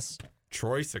Tsakonas.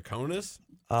 Troy Tsakonas?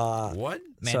 What?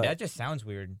 Man, that just sounds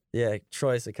weird. Yeah,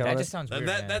 Troy Tsakonas. That just sounds weird.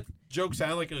 That joke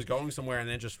sounded like it was going somewhere and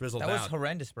then just fizzled out. That was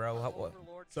horrendous, bro.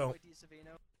 So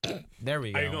there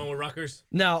we go. Are you going with Rutgers?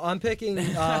 No, I'm picking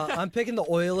the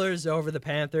Oilers over the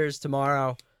Panthers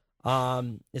tomorrow.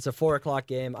 It's a 4:00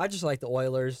 game. I just like the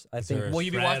Oilers. I think. Will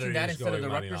you be watching that instead of the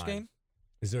Rutgers game?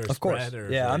 Is there a of course.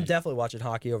 spread? Yeah, I'm definitely watching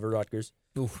hockey over Rutgers.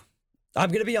 Oof. I'm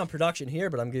going to be on production here,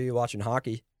 but I'm going to be watching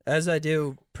hockey, as I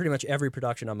do pretty much every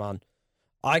production I'm on.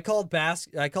 I called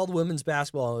women's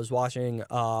basketball. I was watching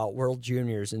World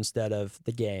Juniors instead of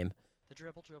the game. The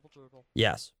dribble.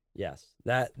 Yes.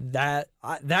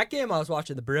 That game I was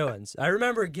watching the Bruins. I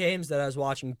remember games that I was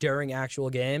watching during actual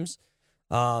games.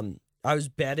 I was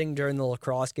betting during the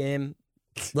lacrosse game.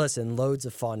 Listen, loads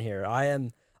of fun here.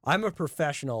 I'm a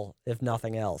professional, if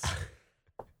nothing else.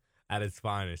 At its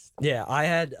finest. Yeah, I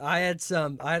had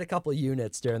a couple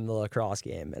units during the lacrosse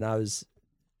game, and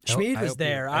Schmid was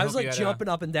there. I was like jumping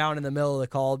up and down in the middle of the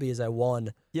call because I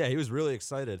won. Yeah, he was really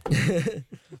excited.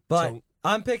 But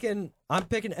I'm picking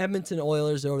Edmonton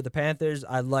Oilers over the Panthers.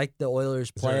 I like the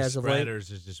Oilers play as of late. Is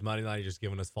just money line. You're just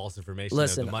giving us false information.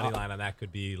 Listen, the money line on that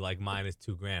could be like minus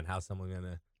 $2,000. How's someone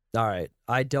gonna? All right,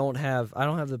 I don't have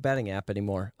the betting app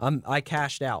anymore. I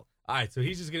cashed out. All right, so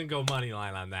he's just gonna go money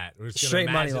line on that. We're just gonna Straight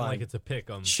money imagine line. like it's a pick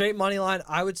 'em. Straight money line.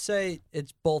 I would say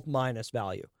it's both minus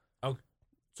value. Okay.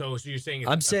 So you're saying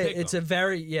I'm saying it's a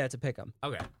pick 'em.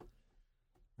 Okay.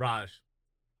 Raj.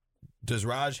 Does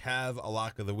Raj have a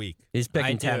lock of the week? He's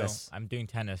picking tennis. I'm doing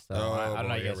tennis, though. Oh, I don't know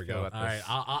how you here guys we feel go. about All this.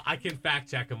 right, I can fact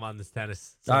check him on this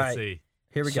tennis. So All let's right. see.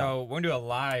 Here we go. So we're gonna do a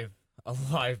live a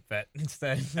live bet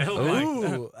instead. Oh my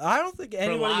God. Ooh, I don't think For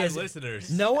anybody live has.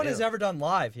 listeners. No one has ever done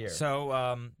live here.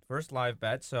 So, first live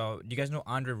bet. So, do you guys know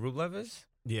who Andrei Rublev is?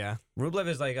 Yeah. Rublev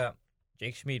is like a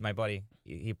Jake Schmid, my buddy.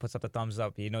 He puts up the thumbs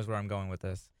up. He knows where I'm going with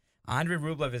this. Andrei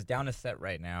Rublev is down a set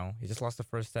right now. He just lost the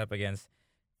first step against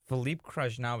Filip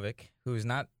Krajinovic, who's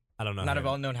not I don't know. a him.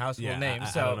 well-known household name. I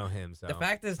So don't know him. So the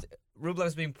fact is, Rublev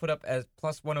is being put up as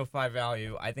plus 105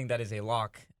 value. I think that is a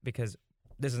lock because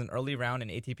this is an early round in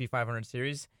ATP 500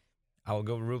 series. I will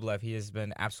go with Rublev. He has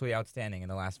been absolutely outstanding in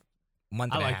the last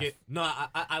month and a half. I like it. No,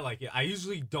 I like it. I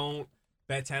usually don't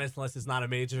bet tennis unless it's not a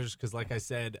majors because, like I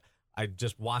said, I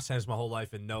just watch tennis my whole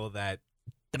life and know that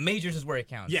The majors is where it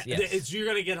counts. yeah, yes. you're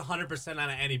gonna get 100% out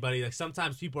of anybody. Like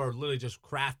sometimes people are literally just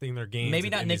crafting their games. Maybe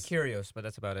not and Nick it's- Kyrgios, but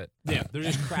that's about it. Yeah, they're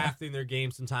just crafting their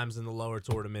game sometimes in the lower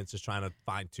tournaments, just trying to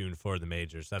fine tune for the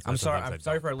majors. That's I'm what sorry. sometimes I I'm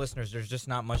sorry don't. for our listeners. There's just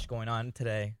not much going on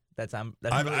today. That's really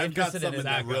I've got interested in something it.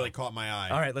 that really caught my eye.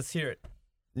 All right, let's hear it.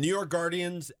 New York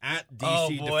Guardians at Oh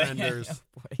DC boy. Defenders.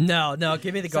 Oh, boy. No,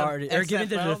 give me the Some guard or give me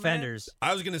the XFL, man. defenders.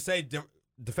 I was gonna say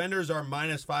Defenders are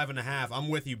minus 5.5. I'm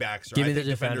with you, Baxter. Give me I the think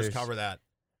Defenders Defenders. cover that.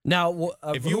 Now,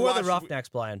 If you who are the watch- Roughnecks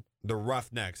playing? The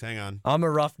Roughnecks. Hang on. I'm a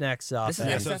Roughnecks This is fan.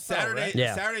 Yeah, XFL, so Saturday, right?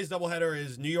 Yeah. Saturday's doubleheader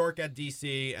is New York at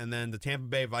DC, and then the Tampa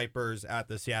Bay Vipers at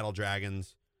the Seattle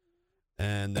Dragons,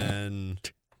 and then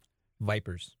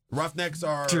Vipers. Roughnecks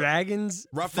are Dragons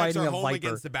Roughnecks fighting are a home Viper.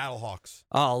 against the Battlehawks.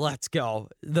 Oh, let's go.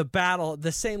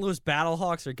 The St. Louis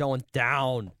Battlehawks are going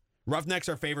down. Roughnecks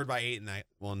are favored by 8 in that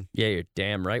one. Yeah, you're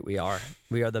damn right we are.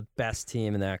 We are the best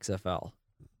team in the XFL.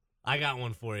 I got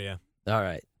one for you. All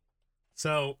right.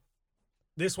 So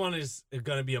this one is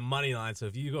going to be a money line. So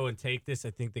if you go and take this, I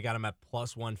think they got them at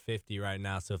plus 150 right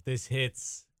now. So if this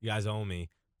hits, you guys owe me.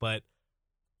 But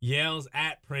Yale's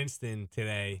at Princeton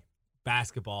today,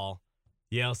 basketball.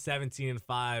 Yale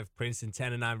 17-5, Princeton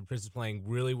 10-9. Princeton's playing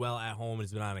really well at home and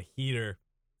has been on a heater.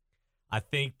 I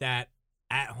think that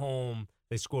at home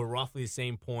they score roughly the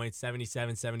same points,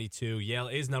 77-72. Yale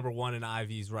is number one in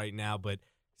Ivies right now, but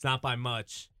it's not by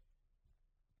much.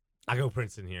 I go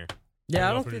Princeton here. Yeah, I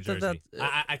go don't for think New that Jersey.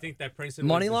 that's I think that Princeton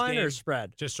money wins this line game. or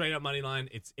spread. Just straight up money line.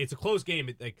 It's a close game.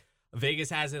 Like Vegas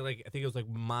has it like I think it was like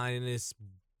minus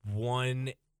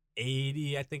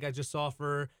 180. I think I just saw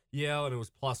for Yale, and it was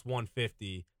plus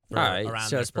 150. For All right, around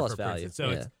so there it's for plus value. Princeton.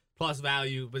 So Yeah. it's plus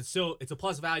value, but still it's a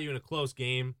plus value in a close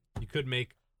game. You could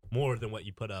make more than what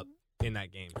you put up in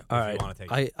that game. All if right. you want to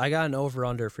take it. I got an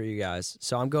over-under for you guys.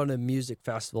 So I'm going to a music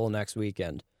festival next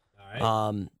weekend.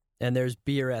 All right. And there's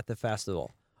beer at the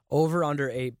festival. Over under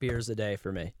 8 beers a day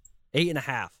for me. 8.5.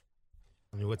 I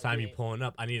mean, what time are you pulling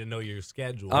up? I need to know your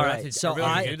schedule. All We're right, about to- so are we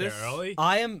gonna I- do Get there this early.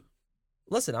 I am.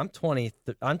 Listen, I'm 20.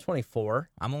 I'm 24.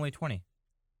 I'm only 20.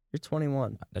 You're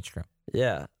 21. That's true.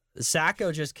 Yeah,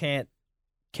 Sacco just can't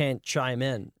chime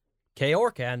in.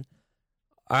 Kaor can.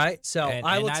 All right, so And,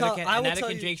 I and will neither tell. can, I and will neither tell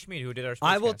can you. Jake Schmid, who did our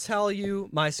I will sportscast. tell you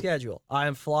my schedule. I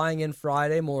am flying in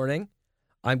Friday morning.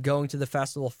 I'm going to the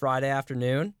festival Friday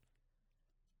afternoon.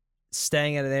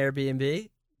 Staying at an Airbnb.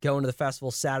 Going to the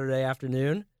festival Saturday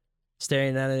afternoon.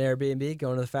 Staying at an Airbnb.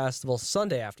 Going to the festival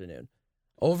Sunday afternoon.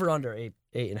 Over under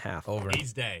 8.5. Over.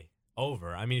 Each day.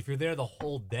 Over. I mean, if you're there the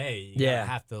whole day, you Yeah.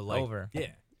 gotta have to like Over. Yeah.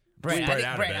 Brant, Spread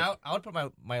out a bit. I would put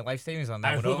my life savings on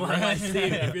I that put one. my Over. life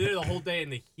savings. If you're there the whole day in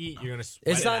the heat, you're gonna sweat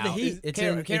It's it not the out. heat. It's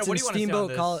Kara, in Kara, it's what in do you wanna say on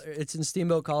Steamboat. this? It's in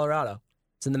Steamboat, Colorado.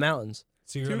 It's in the mountains.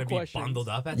 So you're Two gonna be questions. bundled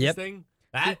up at Yep. this thing?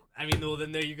 That I mean, well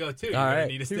then there you go too. You're All gonna right.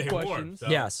 need to Two stay warm. questions. So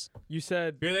Yes, You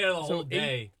said if you're there the So whole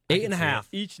day. 8.5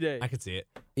 each day. I could see it.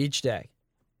 each day.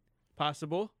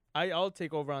 Possible. I'll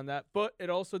take over on that, but it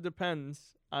also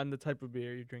depends on the type of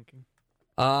beer you're drinking.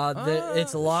 It's a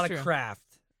lot that's of true. craft.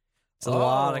 It's a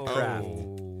lot of Oh.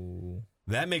 craft.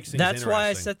 That makes things That's why I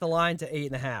interesting. set the line to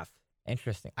 8.5.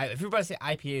 Interesting. If you're about to say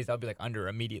IPAs, I'll be like under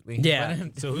immediately. Yeah.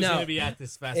 So who's No. gonna be at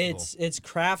this festival? It's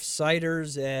craft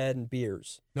ciders and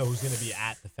beers. No, who's gonna be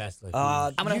at the festival?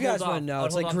 I'm gonna you guys hold want off. to know? I'll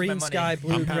It's hold like on to my Green money. Sky, I'm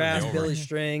pounding Bluegrass, over. Billy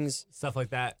Strings. Stuff like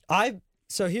that.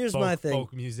 So here's my thing.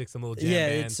 Folk music, some little jam Yeah,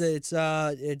 bands.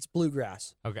 it's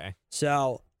bluegrass. Okay.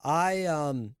 So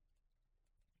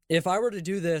if I were to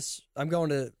do this, I'm going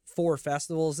to 4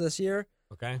 festivals this year.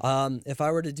 Okay. If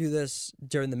I were to do this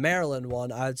during the Maryland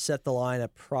one, I'd set the line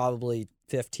at probably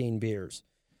 15 beers.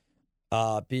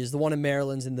 Because the one in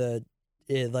Maryland's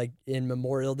in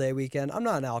Memorial Day weekend. I'm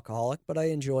not an alcoholic, but I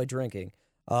enjoy drinking.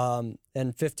 And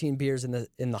 15 beers in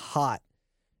the hot,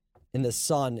 in the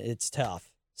sun, it's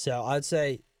tough. So I'd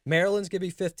say Maryland's gonna be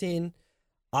 15.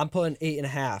 I'm putting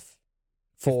 8.5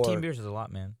 for. 15 beers is a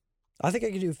lot, man. I think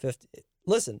I could do 50.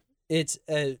 Listen,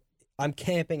 I'm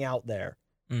camping out there.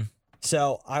 Mm.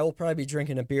 So I will probably be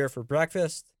drinking a beer for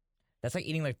breakfast. That's like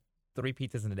eating like 3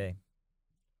 pizzas in a day.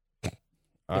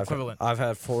 equivalent. I've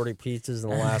had 40 pizzas in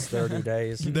the last 30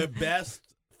 days. The best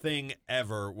thing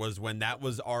ever was when that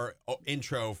was our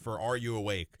intro for Are You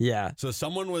Awake? Yeah. So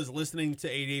someone was listening to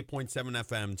 88.7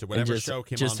 FM to whatever show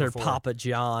came just on heard before. Papa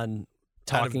John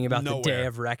talking about the day nowhere.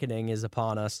 of reckoning is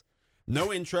upon us.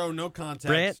 No intro, no context.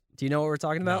 Brant, do you know what we're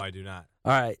talking No, about? I do not.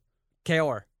 All right.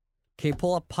 Kaor, can you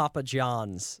pull up Papa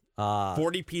John's?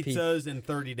 40 pizzas in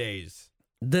 30 days.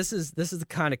 This is the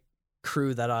kind of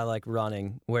crew that I like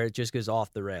running, where it just goes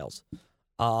off the rails.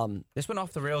 This went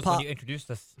off the rails when you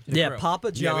introduced us to the Yeah, crew.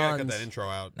 Papa Yeah, we gotta John's. get that intro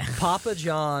out. Papa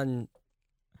John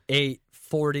ate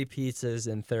 40 pizzas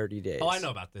in 30 days. Oh, I know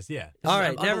about this. Yeah. All is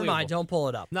right, never mind. unbelievable. Don't pull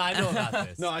it up. No, I know about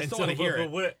this. No, I And still so, wanna hear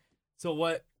but it.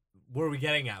 what were we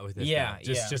getting at with this? Yeah,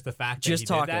 though? yeah. Just the fact that Just he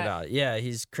talking did that? about it. Yeah,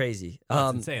 he's crazy.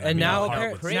 That's insane. I And mean, now, how hard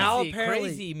appar- would Crazy, now apparently,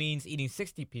 crazy means eating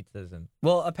 60 pizzas and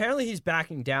well, he's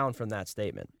backing down from that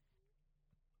statement.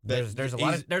 there's a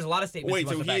lot of statements. Wait, he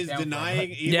so wants to he is back down from.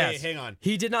 denying? Yes. Wait, hang on.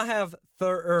 He did not have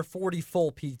 40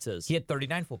 full pizzas. He had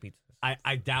 39 full pizzas.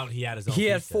 I doubt he had his own He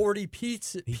had pizza. 40 He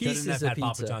pieces couldn't have of had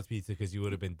Papa pizza. John's pizza because you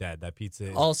would have been dead. That pizza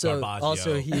is Also,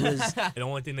 Garbaggio. he was The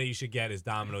only thing that you should get is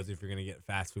Domino's if you're going to get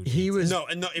fast food. he pizza. was No,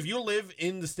 and no. If you live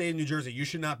in the state of New Jersey, you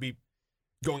should not be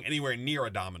going anywhere near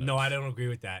a Domino's. No, I don't agree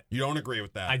with that. You don't agree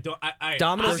with that. I don't. I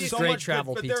Domino's There's is so great much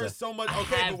travel but pizza. there is so much.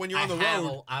 Okay, but when you're on the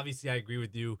road, obviously I agree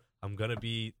with you. I'm gonna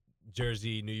be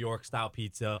Jersey, New York style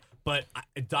pizza, but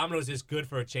Domino's is good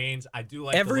for a change. I do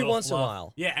like the Every little once in a fluff.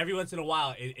 while. Yeah, every once in a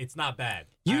while, it's not bad.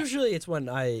 Usually it's when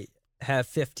I have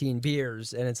 15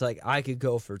 beers and it's like I could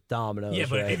go for Domino's. Yeah,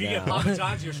 but right if you get now. Papa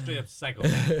John's, you're straight up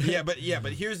psychopath. yeah, but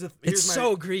here's It's my,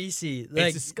 so greasy.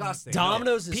 Like disgusting.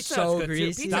 Domino's is Pizza so Hut's good, too.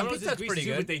 greasy. Pizza- Domino's is Pizza's greasy pretty too,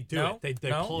 good. but they do No? it. They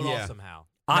No? pull it Yeah. off somehow.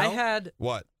 I No? had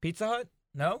what Pizza Hut?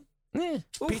 No?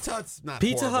 Pizza Hut's not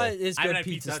Pizza horrible. Hut is I haven't good had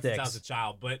pizza Hut since I was sticks. a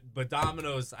child, but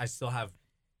Domino's I still have.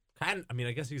 I mean,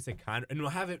 I guess you could say kind of, and we'll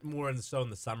have it more in the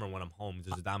summer when I'm home.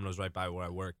 There's a Domino's right by where I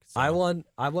work. So. I one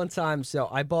time, so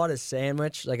I bought a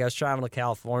sandwich. Like I was traveling to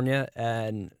California,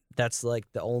 and that's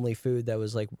like the only food that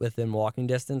was like within walking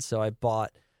distance. So I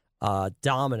bought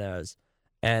Domino's,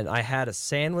 and I had a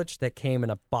sandwich that came in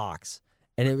a box,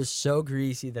 and it was so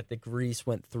greasy that the grease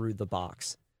went through the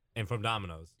box. and from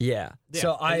Domino's. Yeah. Yeah,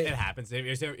 So it happens.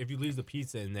 If you leave the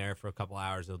pizza in there for a couple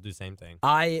hours, it'll do the same thing.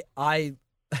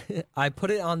 I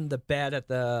put it on the bed at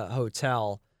the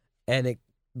hotel, and it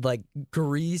like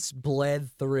grease bled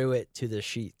through it to the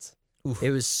sheets.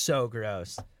 It was so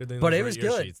gross. Good thing But those it were was your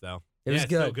good. Sheets, though. It was it's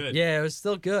still good. good. Yeah, it was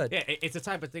still good. Yeah, it's the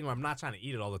type of thing where I'm not trying to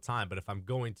eat it all the time, but if I'm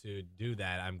going to do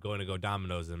that, I'm going to go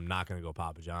Domino's and I'm not going to go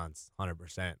Papa John's,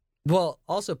 100%. Well,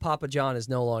 also Papa John is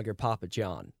no longer Papa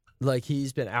John. Like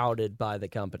he's been outed by the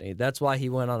company. That's why he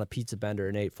went on a pizza bender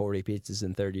and ate 40 pizzas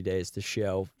in 30 days to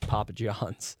show Papa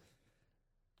John's.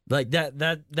 Like that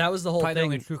was the whole Probably the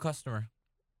only thing. true customer.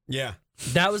 Yeah.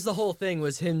 That was the whole thing,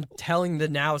 was him telling the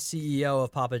now CEO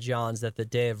of Papa John's that the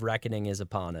day of reckoning is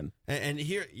upon him. And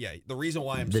here, yeah, the reason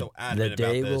why I'm The, so adamant the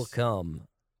day about this will come.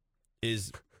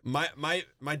 is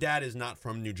my dad is not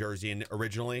from New Jersey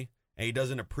originally, and he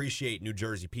doesn't appreciate New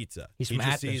Jersey pizza. He's he from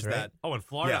just Athens, sees right? that Oh, in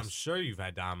Florida, Yes. I'm sure you've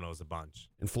had Domino's a bunch.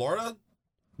 in Florida.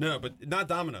 No, but not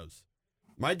Domino's.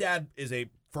 My dad is a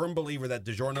firm believer that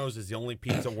DiGiorno's is the only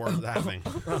pizza worth having.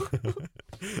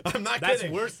 I'm not That's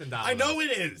kidding. worse than Domino's. I know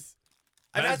it is.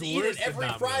 I've That had is to eat worse it than every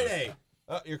Domino's. Friday.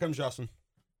 Oh, here comes Justin.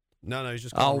 No, he's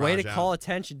just. Oh, calling way Raj to out. call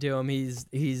attention to him.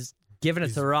 He's giving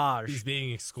it to Raj. He's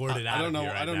being escorted out I don't of know.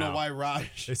 here right I don't now. know why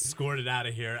Raj. Escorted out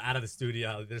of here, out of the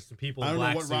studio. There's some people I in don't know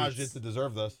black what Raj did suits. to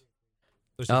deserve this.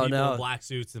 There's some Oh, people no. in black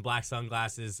suits and black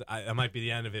sunglasses. That might be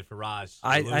the end of it for Raj.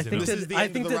 I We're losing think him. This is the I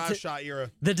end think of the that Raj shot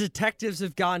era. The detectives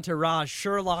have gone to Raj.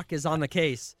 Sherlock is on the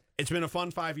case. It's been a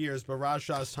fun 5 years, but Raj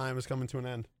Shah's time is coming to an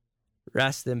end.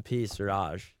 Rest in peace,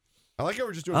 Raj. I like how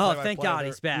we're just doing. Oh, play-by-play thank God there.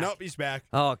 he's back. Nope, he's back.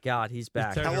 Oh God, he's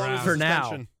back. turned How long around. is For the now.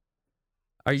 suspension?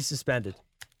 Are you suspended?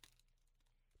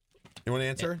 You want to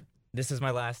answer? This is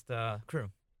my last crew.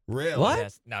 Really? What?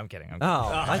 Yes. No, I'm kidding. Oh,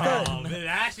 I thought. Oh, man, that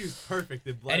actually was perfect.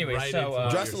 It bled Anyway, right so, into what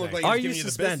you Justin were looked like saying. Are he's you giving you the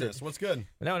suspended? business. What's good?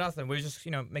 No, nothing. We're just,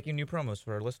 making new promos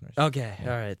for our listeners. Okay, all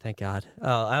right. Thank God.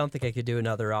 Oh, I don't think I could do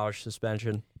another Raj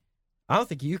suspension. I don't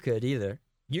think you could either.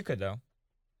 You could, though.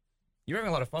 You're having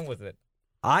a lot of fun with it.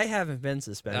 I haven't been No,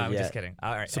 suspended I'm yet. just kidding.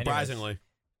 All right. Surprisingly.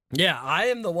 Yeah, I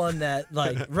am the one that,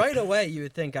 like, right away you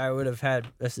would think I would have had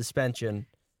a suspension.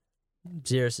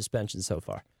 0 suspension so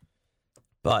far.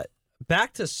 But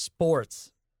back to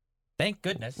sports. Thank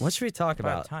goodness. What should we talk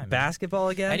About about? time, man. Basketball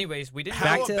again? Anyways, we didn't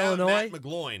How Back to about Illinois? Matt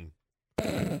McGloin?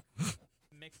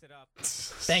 mix it up.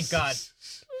 Thank God.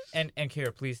 And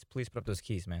Kira, please put up those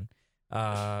keys, man.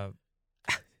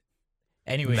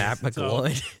 Anyways, Matt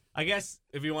McGloin. I guess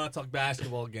if you want to talk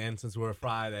basketball again, since we're a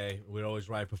Friday, we're always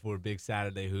right before big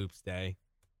Saturday hoops day.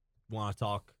 Want to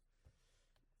talk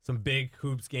some big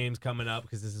hoops games coming up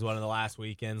because this is one of the last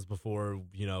weekends before,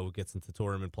 it gets into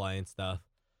tournament play and stuff.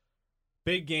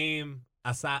 Big game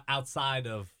outside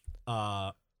of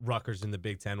Rutgers in the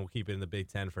Big Ten. We'll keep it in the Big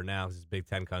Ten for now because it's Big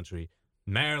Ten country.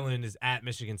 Maryland is at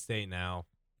Michigan State now.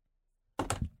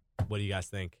 What do you guys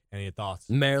think? Any thoughts?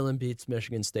 Maryland beats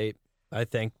Michigan State, I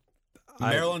think.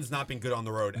 Maryland's not been good on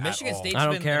the road Michigan at all. State's I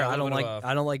don't been care. in a I little don't bit like. of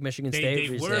I don't like Michigan They State.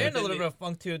 were- recently. They're in a little bit of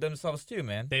funk to themselves too,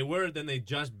 man. Then they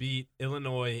just beat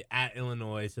Illinois at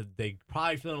Illinois, so they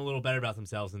probably feeling a little better about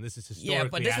themselves. And this is historically, Yeah,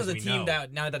 but this as was a we team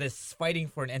know. that is fighting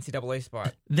for an NCAA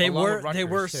spot. They along were. with They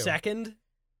were Rutgers, too. second.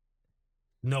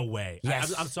 No way.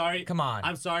 Yes. I'm sorry. Come on.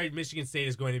 I'm sorry. Michigan State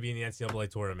is going to be in the NCAA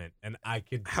tournament, and I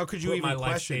could. How could you put even my life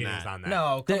question savings that? on that?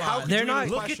 No, They- come how on. could They're you even not-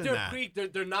 Look at question their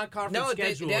that? their non-conference No,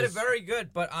 schedule. they're is- very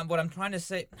good, but what I'm trying to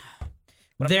say.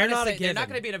 They're not a They're given. not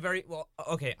going to be in a very well.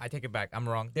 Okay, I take it back. I'm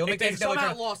wrong. They'll If make the they NCAA somehow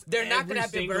tournament. lost They're not every going to have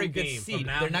a single very good game from seed.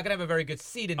 now- They're not going to have a very good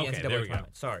seed in the Okay, there NCAA we go.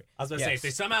 tournament. Sorry. I was going to say, if they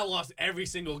somehow lost every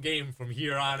single game from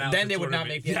here on out, Then the they would not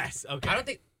tournament- make the. Yes. Okay. I don't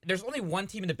think there's only one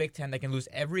team in the Big Ten that can lose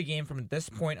every game from this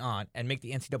point on and make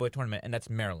the NCAA tournament, and that's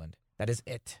Maryland. That is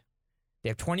it. They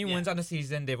have 20 wins on the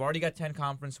season. They've already got 10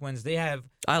 conference wins. They have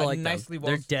I a like nicely them.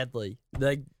 well. They're deadly.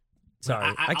 Sorry,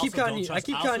 I I keep also cutting don't you. I trust-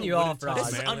 keep I also cutting you wouldn't off, trust This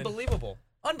Raj. is Maryland. unbelievable.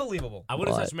 Unbelievable. I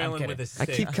wouldn't What? touch Maryland I'm with a kidding. I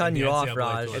stick. keep in cutting the you off, NCAA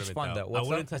Raj. tournament, It's fun, though. I What's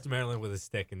wouldn't up? touch Maryland with a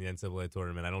stick in the NCAA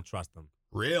tournament. I don't trust them.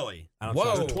 Really? I don't Whoa.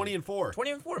 trust So them. 20-4.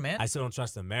 20-4, man. I still don't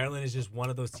trust them. Maryland is just one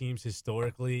of those teams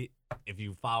historically. If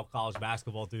you follow college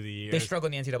basketball through the years, They struggle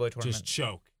in the NCAA tournament. just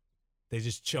choke. They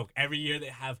just choke every year. They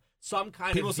have some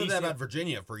kind People of said that decent- about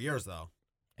Virginia for years, though.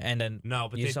 And then No,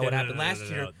 but you they saw did- what no, happened no, no, last no,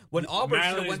 year no. when Auburn Maryland should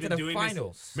have has went to been the doing this-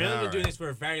 finals. Maryland been doing Alright. this for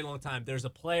a very long time. There's a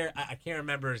player, I can't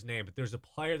remember his name, but there's a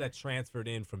player that transferred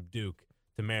in from Duke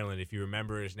to Maryland, if you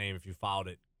remember his name, if you followed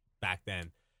it back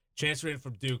then. Transferred in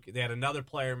from Duke. They had another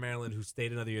player in Maryland who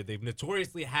stayed another year. They've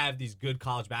notoriously had these good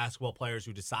college basketball players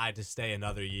who decide to stay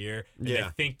another year. And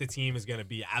Yeah. they think the team is going to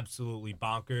be absolutely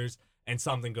bonkers, and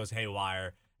something goes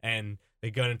haywire, and they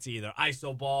go into either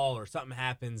iso ball or something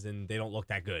happens, and they don't look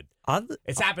that good.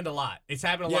 It's happened a lot. It's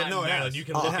happened a lot in Maryland. You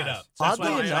can look it up. So that's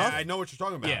Oddly why enough- I know what you're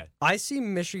talking about. yeah. I see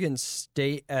Michigan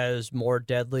State as more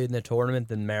deadly in the tournament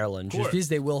than Maryland, just course. because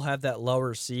they will have that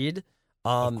lower seed.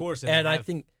 Of course, and and they I have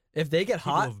think if they get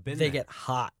people hot, who've been they there. get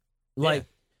hot. Like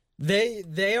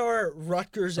they are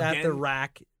Rutgers at the Again-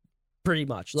 rack, pretty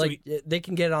much. So Like they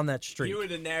can get on that streak. Here were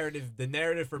the narrative. The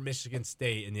narrative for Michigan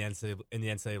State in the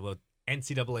NCAA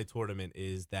tournament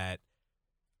is that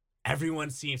everyone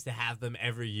seems to have them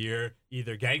every year,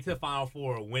 either getting to the Final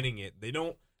Four or winning it. They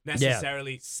don't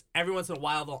necessarily. Every once in a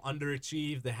while, they'll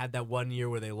underachieve. They had that one year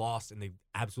where they lost and they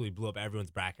absolutely blew up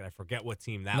everyone's bracket. I forget what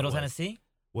team that Middle was. Tennessee,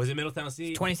 Was it Middle Tennessee?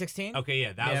 2016. Okay,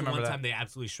 yeah, that Yeah, I was the remember one that. time they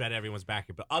absolutely shredded everyone's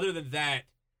bracket. But other than that,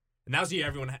 and that was the year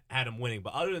everyone had them winning.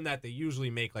 But other than that, they usually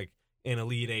make like an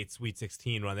Elite 8, Sweet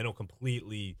 16 run. They don't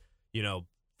completely,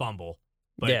 fumble.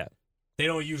 But yeah, they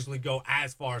don't usually go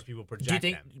as far as people project Do you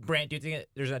think, them. Brant? Do you think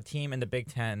there's a team in the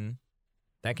Big Ten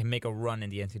that can make a run in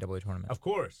the NCAA tournament? Of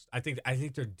course, I think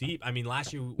they're deep. I mean,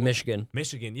 last year Michigan.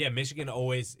 Michigan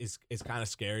always is kind of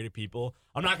scary to people.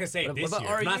 I'm not gonna say it What this about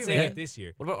year. I'm not RU, saying man? it this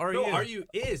year. What about RU? No, RU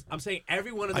is. I'm saying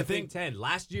every one of the I Big think- Ten.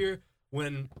 Last year,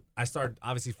 when I started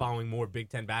obviously following more Big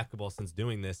Ten basketball since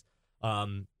doing this,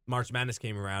 March Madness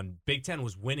came around. Big Ten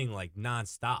was winning like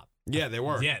nonstop. Yeah, they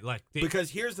were. Yeah, like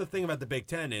Because here's the thing about the Big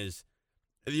Ten is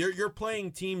you're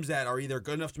playing teams that are either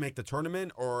good enough to make the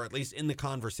tournament or at least in the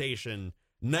conversation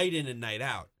night in and night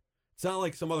out. It's not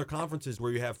like some other conferences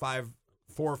where you have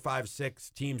 4, 5, 6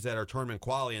 teams that are tournament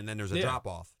quality and then there's a Yeah. drop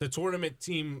off. the tournament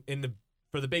team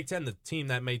for the Big Ten, the team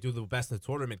that may do the best in the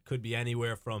tournament could be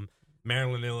anywhere from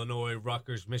Maryland, Illinois,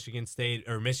 Rutgers, Michigan State,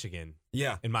 or Michigan,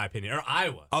 Yeah. in my opinion, or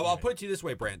Iowa. I'll put it to you this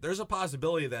way, Brant. There's a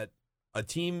possibility that a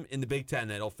team in the Big Ten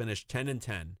that'll finish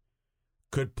 10-10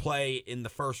 could play in the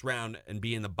first round and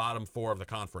be in the bottom 4 of the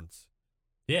conference.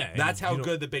 Yeah, and That's how you don't-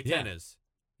 good the Big Ten yeah. is.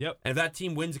 Yep. And if that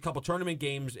team wins a couple tournament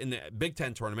games in the Big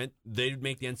Ten tournament, they'd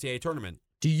make the NCAA tournament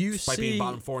Do you by being see?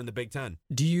 bottom 4 in the Big Ten.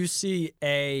 Do you see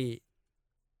a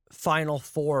Final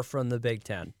Four from the Big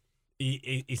Ten?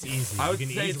 It's easy. I You would can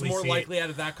say it's easily more see it. likely out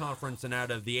of that conference than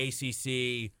out of the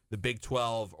ACC, the Big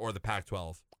 12, or the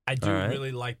Pac-12. I do All right.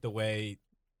 really like the way.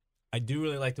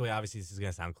 Obviously, this is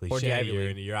gonna sound Or the cliche Ivy year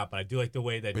League. in and year out, but I do like the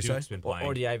way that What'd you Duke's say? been playing.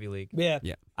 Or the Ivy League. Yeah,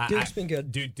 Yeah. Duke's been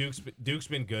good. Duke's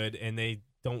been good, and they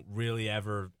don't really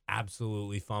ever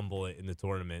absolutely fumble it in the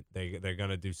tournament. They're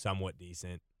gonna do somewhat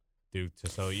decent. Duke,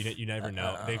 so you never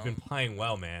know. They've been playing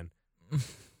well, man.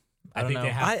 I don't know. They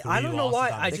have I don't know losses why.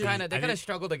 on I the They just- season. kind of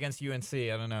struggled against UNC.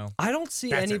 I don't know. I don't see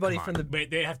That's anybody come from on. the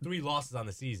They have 3 losses on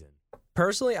the season.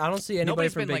 personally. I don't see anybody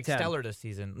Nobody's from been Big like Ten. stellar this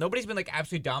season. Nobody's been like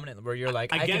absolutely dominant where you're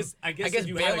like, I guess if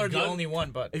you had a Baylor's the gun- only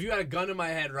one, but If you had a gun in my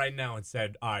head right now and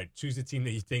said, all right, choose a team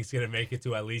that you think's going to make it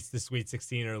to at least the Sweet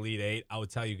 16 or Elite 8, I would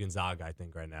tell you Gonzaga, I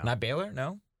think, right now. not Baylor.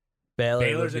 No.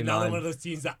 Baylor's would be another mine. one of those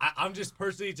teams that I'm just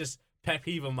personally just pet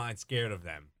peeve of mine, scared of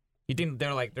them. You think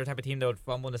they're like their type of team that would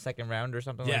fumble in the second round or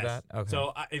something Yes. like that? Okay.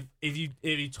 So if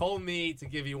you told me to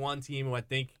give you one team who I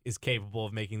think is capable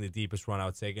of making the deepest run, I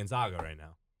would say Gonzaga right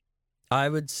now. I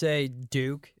would say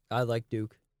Duke. I like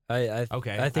Duke. I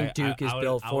think Duke is I would-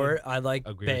 built I for would it. I like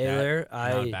agree with Baylor.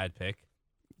 Not a bad pick.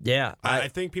 Yeah. I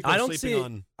think people I are don't sleeping see-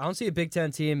 on. I don't see a Big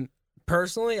Ten team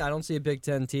personally. I don't see a Big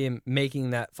Ten team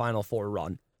making that Final Four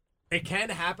run It can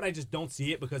happen. I just don't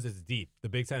see it because it's deep. The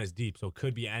Big Ten is deep, so it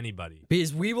could be anybody.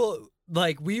 because we will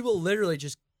literally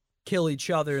just kill each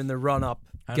other in the run up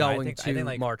I don't know, going I think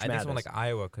like, March I think Madness. someone like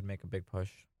Iowa could make a big push.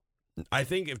 I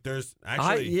think if there's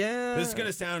actually, yeah. this is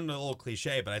gonna sound a little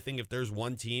cliche, but I think if there's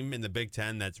one team in the Big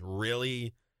Ten that's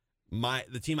really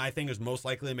the team I think is most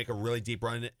likely to make a really deep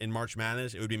run in March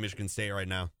Madness, it would be Michigan State right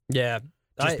now. Yeah.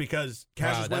 Just because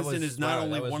Cassius that Winston was- is not wow,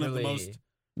 only that was one of the really most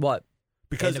What?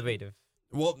 because Innovative.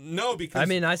 well, no, because I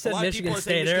mean, I said a lot of Michigan people are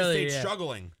saying State Michigan earlier, State's yeah.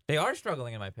 struggling. They are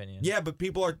struggling, in my opinion. Yeah, but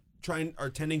people are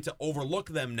tending to overlook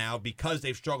them now because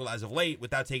they've struggled as of late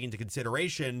without taking into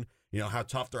consideration, how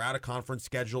tough their out of conference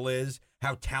schedule is,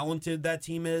 how talented that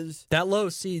team is. That low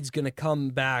seed's going to come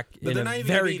back But in they're a not even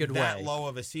very gonna be good that way. low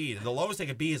of a seed. The lowest they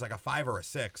could be is like a 5 or a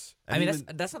 6. I mean, even-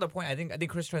 that's not the point. I think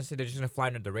Chris trying to say they're just going to fly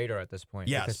under the radar at this point.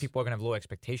 Yes. Because people are going to have low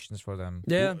expectations for them.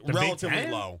 Yeah. The Big relatively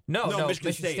Ten? low. No,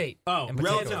 Michigan State. Oh, In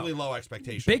particular. Relatively low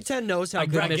expectations. Big Ten knows how Like,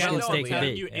 good Greg Michigan Gallo, State I'm can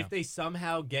telling be. you, Yeah. if they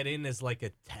somehow get in as like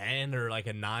a 10 or like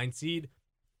a 9 seed,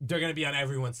 they're going to be on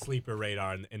everyone's sleeper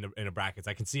radar in the brackets.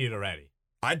 I can see it already.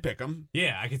 I'd pick them.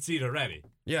 Yeah, I can see it already.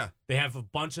 Yeah. They have a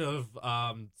bunch of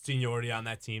seniority on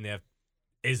that team. They have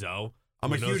Izzo. I'm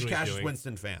who a knows huge what he's Cassius doing.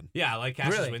 Winston fan. Yeah, I like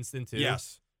Cassius Really? Winston too.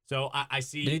 Yes. So I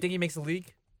see. Do you think he makes the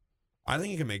league? I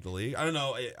think he can make the league. I don't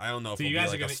know. I don't know if So he'll you be guys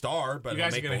like are a gonna- star, but you he'll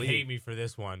guys are make the gonna league. hate me for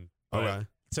this one. but Okay.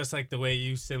 It's just like the way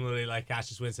you similarly like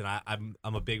Cassius Winston. I'm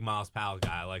a big Miles Powell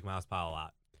guy. I like Miles Powell a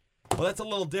lot. Well, that's a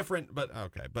little different, but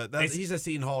okay. But It's- he's a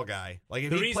Seton Hall guy. Like if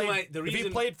The he reason played, why- the if he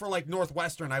reason- played for like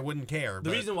Northwestern, I wouldn't care. The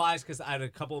but- reason why is because I had a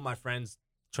couple of my friends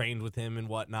trained with him and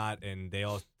whatnot, and they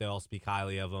all speak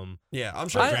highly of him. yeah, I'm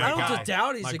sure. I he's a don't great guy.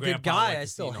 doubt he's My a good grandpa guy. went I to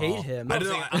still Seton hate Hall. him. I I'm,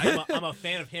 don't saying, know. I'm a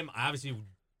fan of him. I obviously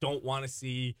don't want to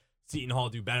see Seton Hall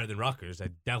do better than Rutgers. I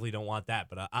definitely don't want that.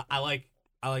 But I like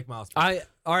Miles Powell.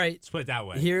 All right. Let's put it that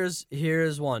way.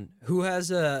 Here's one. Who has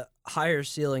a higher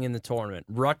ceiling in the tournament?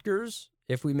 Rutgers,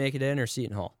 if we make it in, or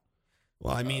Seton Hall?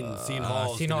 Well, I mean, Seton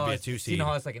Hall is Seton going to Hall be a is 2 seed. Seton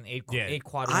Hall is like an 8 Yeah.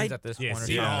 quad I- wins at this yeah, point. or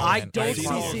Seton something. Hall- I And don't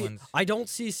Seton Hall see wins. I don't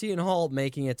see Seton Hall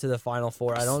making it to the Final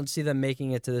Four. I don't see them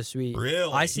making it to the Sweet.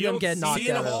 Really? I see You them don't getting see knocked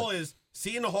Seton out. Hall early. is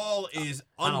Seton Hall is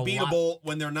On a lot- unbeatable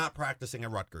when they're not practicing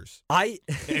at Rutgers.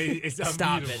 It's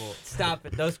Stop it! unbeatable. Stop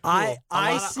it! Those cool. I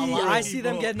lot of see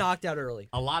them people- get knocked out early.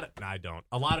 No, I don't.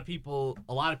 A lot of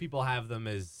people have them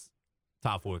as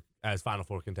top 4, as Final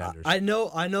Four contenders. I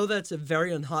know that's a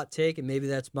very unhot take, and maybe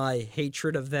that's my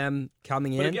hatred of them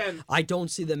coming But in. again, I don't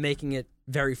see them making it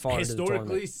very far into the historically,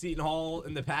 tournament. Seton Hall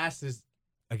in the past is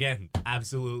again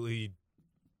absolutely.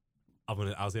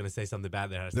 I was gonna say something bad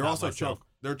there. I They're stopped also myself.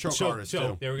 They're choke Choke. artists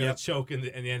too. They were gonna Yep. choke in the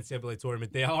NCAA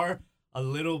tournament. They are a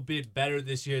little bit better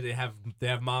this year. They have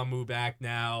Mamu back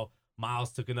now.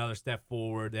 Miles took another step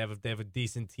forward. They have a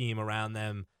decent team around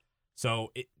them.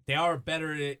 So they are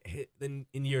better than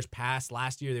in years past.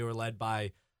 Last year they were led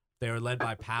by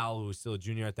Powell, who was still a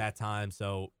junior at that time.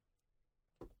 So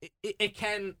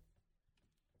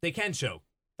they can choke.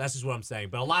 That's just what I'm saying.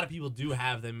 But a lot of people do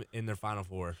have them in their Final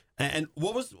Four. And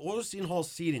what was Seton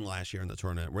Hall's seeding last year in the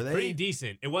tournament? Were they Pretty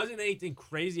decent. It wasn't anything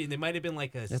crazy. They might have been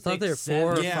like a I 6, thought they were 7.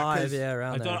 4 or Yeah, 5, 'cause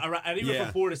around there. I think it went Yeah.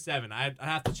 from 4 to 7. I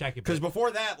have to check it. Because but before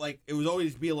that, like it would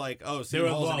always be like, oh, Seton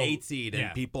were Hall's an low. 8 seed, and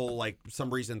Yeah. people like for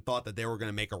some reason thought that they were going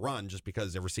to make a run just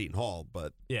because they were Seton Hall.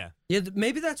 But yeah,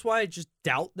 Maybe that's why I just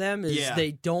doubt them. Is Yeah.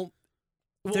 they don't.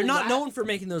 They're not known for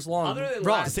making those long Other than the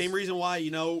runs. last- same reason why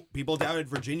people doubted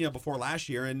Virginia before last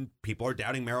year, and people are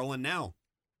doubting Maryland now.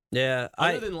 Yeah,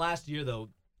 other than last year though,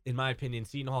 in my opinion,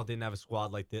 Seton Hall didn't have a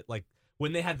squad like that. Like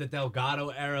when they had the Delgado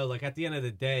era, like at the end of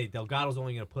the day, Delgado's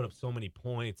only going to put up so many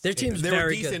points. Their team's They were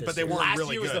very decent, good but this they year. weren't last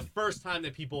really year was good. the first time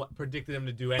that people predicted them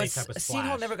to do any But type of Seton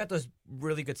Hall splash. never got those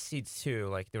really good seeds too.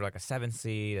 Like they were like a 7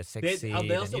 seed, a 6 They- seed.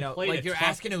 they also and, played like a you're tough-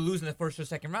 asking to lose in the first or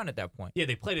second round at that point. Yeah,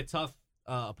 they played a tough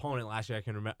opponent last year.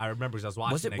 I remember because I was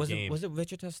watching that game. Was it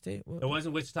Wichita State? It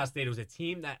wasn't Wichita State. It was a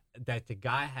team that the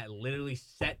guy had literally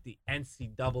set the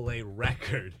NCAA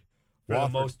record for the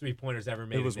most 3-pointers ever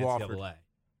made in the NCAA.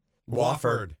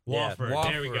 Wofford. Yeah,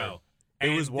 Wofford. There we go. It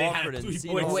And was they had Wofford a and 3-point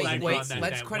Seton. sniper Wait, on that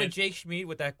let's credit went- Jake Schmid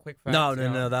with that quick fact. No,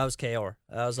 that was Kaor.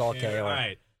 That was all Yeah, Kaor. all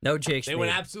right. No Jake They Schmid.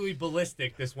 went absolutely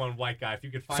ballistic, this one white guy. If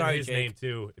you could find Sorry, his Jake. name,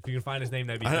 too. If you can find his name,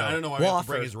 that'd be I don't know why we have to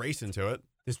bring Wofford. his race into it.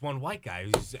 This one white guy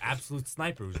who's an absolute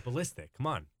sniper, who's ballistic. Come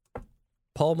on.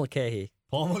 Paul McCahey.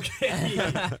 Paul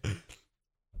McKay.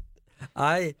 All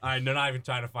right, they're not even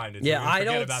trying to find it. So Yeah, we're gonna I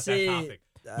forget don't about see- that topic.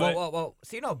 Well,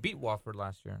 Seton beat Wofford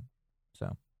last year.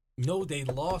 So No, they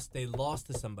lost. They lost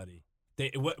to somebody.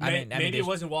 mean, Maybe they- it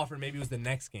wasn't Wofford. Maybe it was the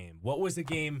next game. What was the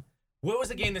game? What was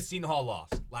the game that Seton Hall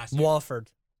lost last year? Wofford.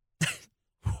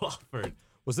 Wofford.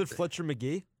 Was it Fletcher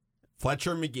McGee?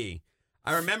 Fletcher McGee.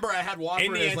 I remember I had Wofford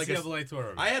In the as like NCAA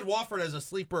tournament. I had Wofford as a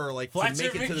sleeper, like Fletcher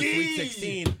to make it to the McGee! Sweet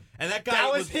 16, and that guy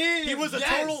That was him! He was a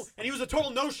Yes! total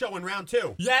no-show in round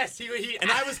 2, Yes, he and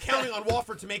I was counting on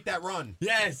Wofford to make that run.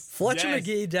 Yes, Fletcher yes.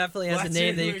 McGee definitely has a Fletcher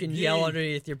name that you can yell McGee.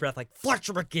 underneath your breath, like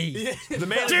Fletcher McGee. The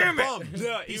man is Damn a it! bum.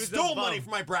 No, he he was a stole bum. money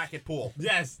from my bracket pool.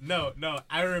 Yes, no.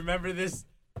 I remember this.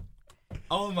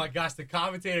 Oh my gosh, the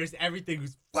commentators, everything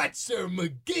was Fletcher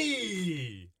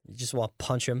McGee. You just want to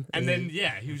punch him. And then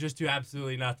he was just do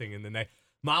absolutely nothing in the next.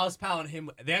 Miles Powell and him,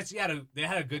 they actually had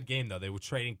a good game though. They were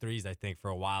trading threes, I think, for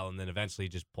a while, and then eventually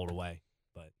just pulled away.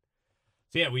 But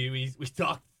so yeah, we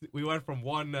talked. We went from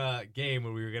one game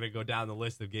where we were gonna go down the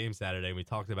list of games Saturday, and we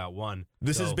talked about one.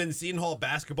 This So, has been Seton Hall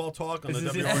basketball talk on this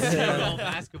the is WRC. Seton Hall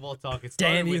basketball talk. It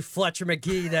started damn you, with, Fletcher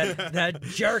McGee, that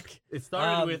jerk. It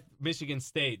started Um, with Michigan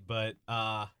State, but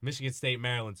Michigan State,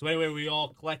 Maryland. So anyway, we all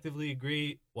collectively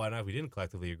agree. Well, no, we didn't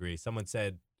collectively agree. Someone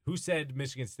said, who said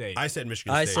Michigan State? I said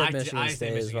Michigan I State. said I Michigan said State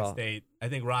as Michigan well. State. I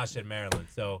think Raj said Maryland.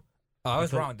 So I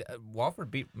was thought- wrong.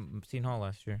 Wofford beat Seton Hall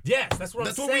last year. yes, that's what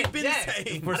That's I'm what saying. we've been Yes.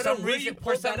 saying. For I don't some know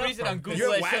where reason, on Google, You're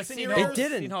it says waxing Seton your Hall- ears? It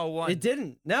didn't. Seton Hall won. It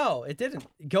didn't. No, it didn't.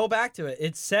 Go back to it.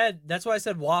 It said, that's why I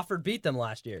said Wofford beat them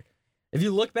last year. If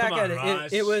you look back Come on, at it,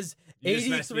 Raj. it was You just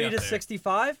messed me 83 up to there.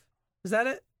 65. Is that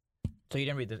it? So you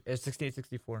didn't read this. It's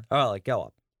 68-64. Oh, like go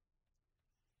up.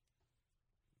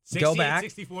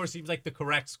 68-64 seems like the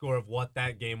correct score of what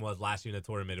that game was last year in the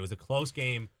tournament. It was a close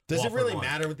game. Does it Wofford really won.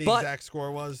 matter what the But- exact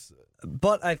score was?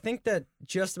 But I think that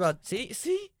just about See?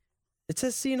 it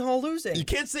says Seton Hall losing. You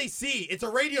can't say C. It's a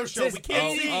radio show. says We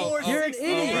can't say oh, more. oh, You're an oh,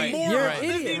 idiot. right, You're right. an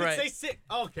Didn't idiot. even Right. say six.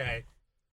 Okay.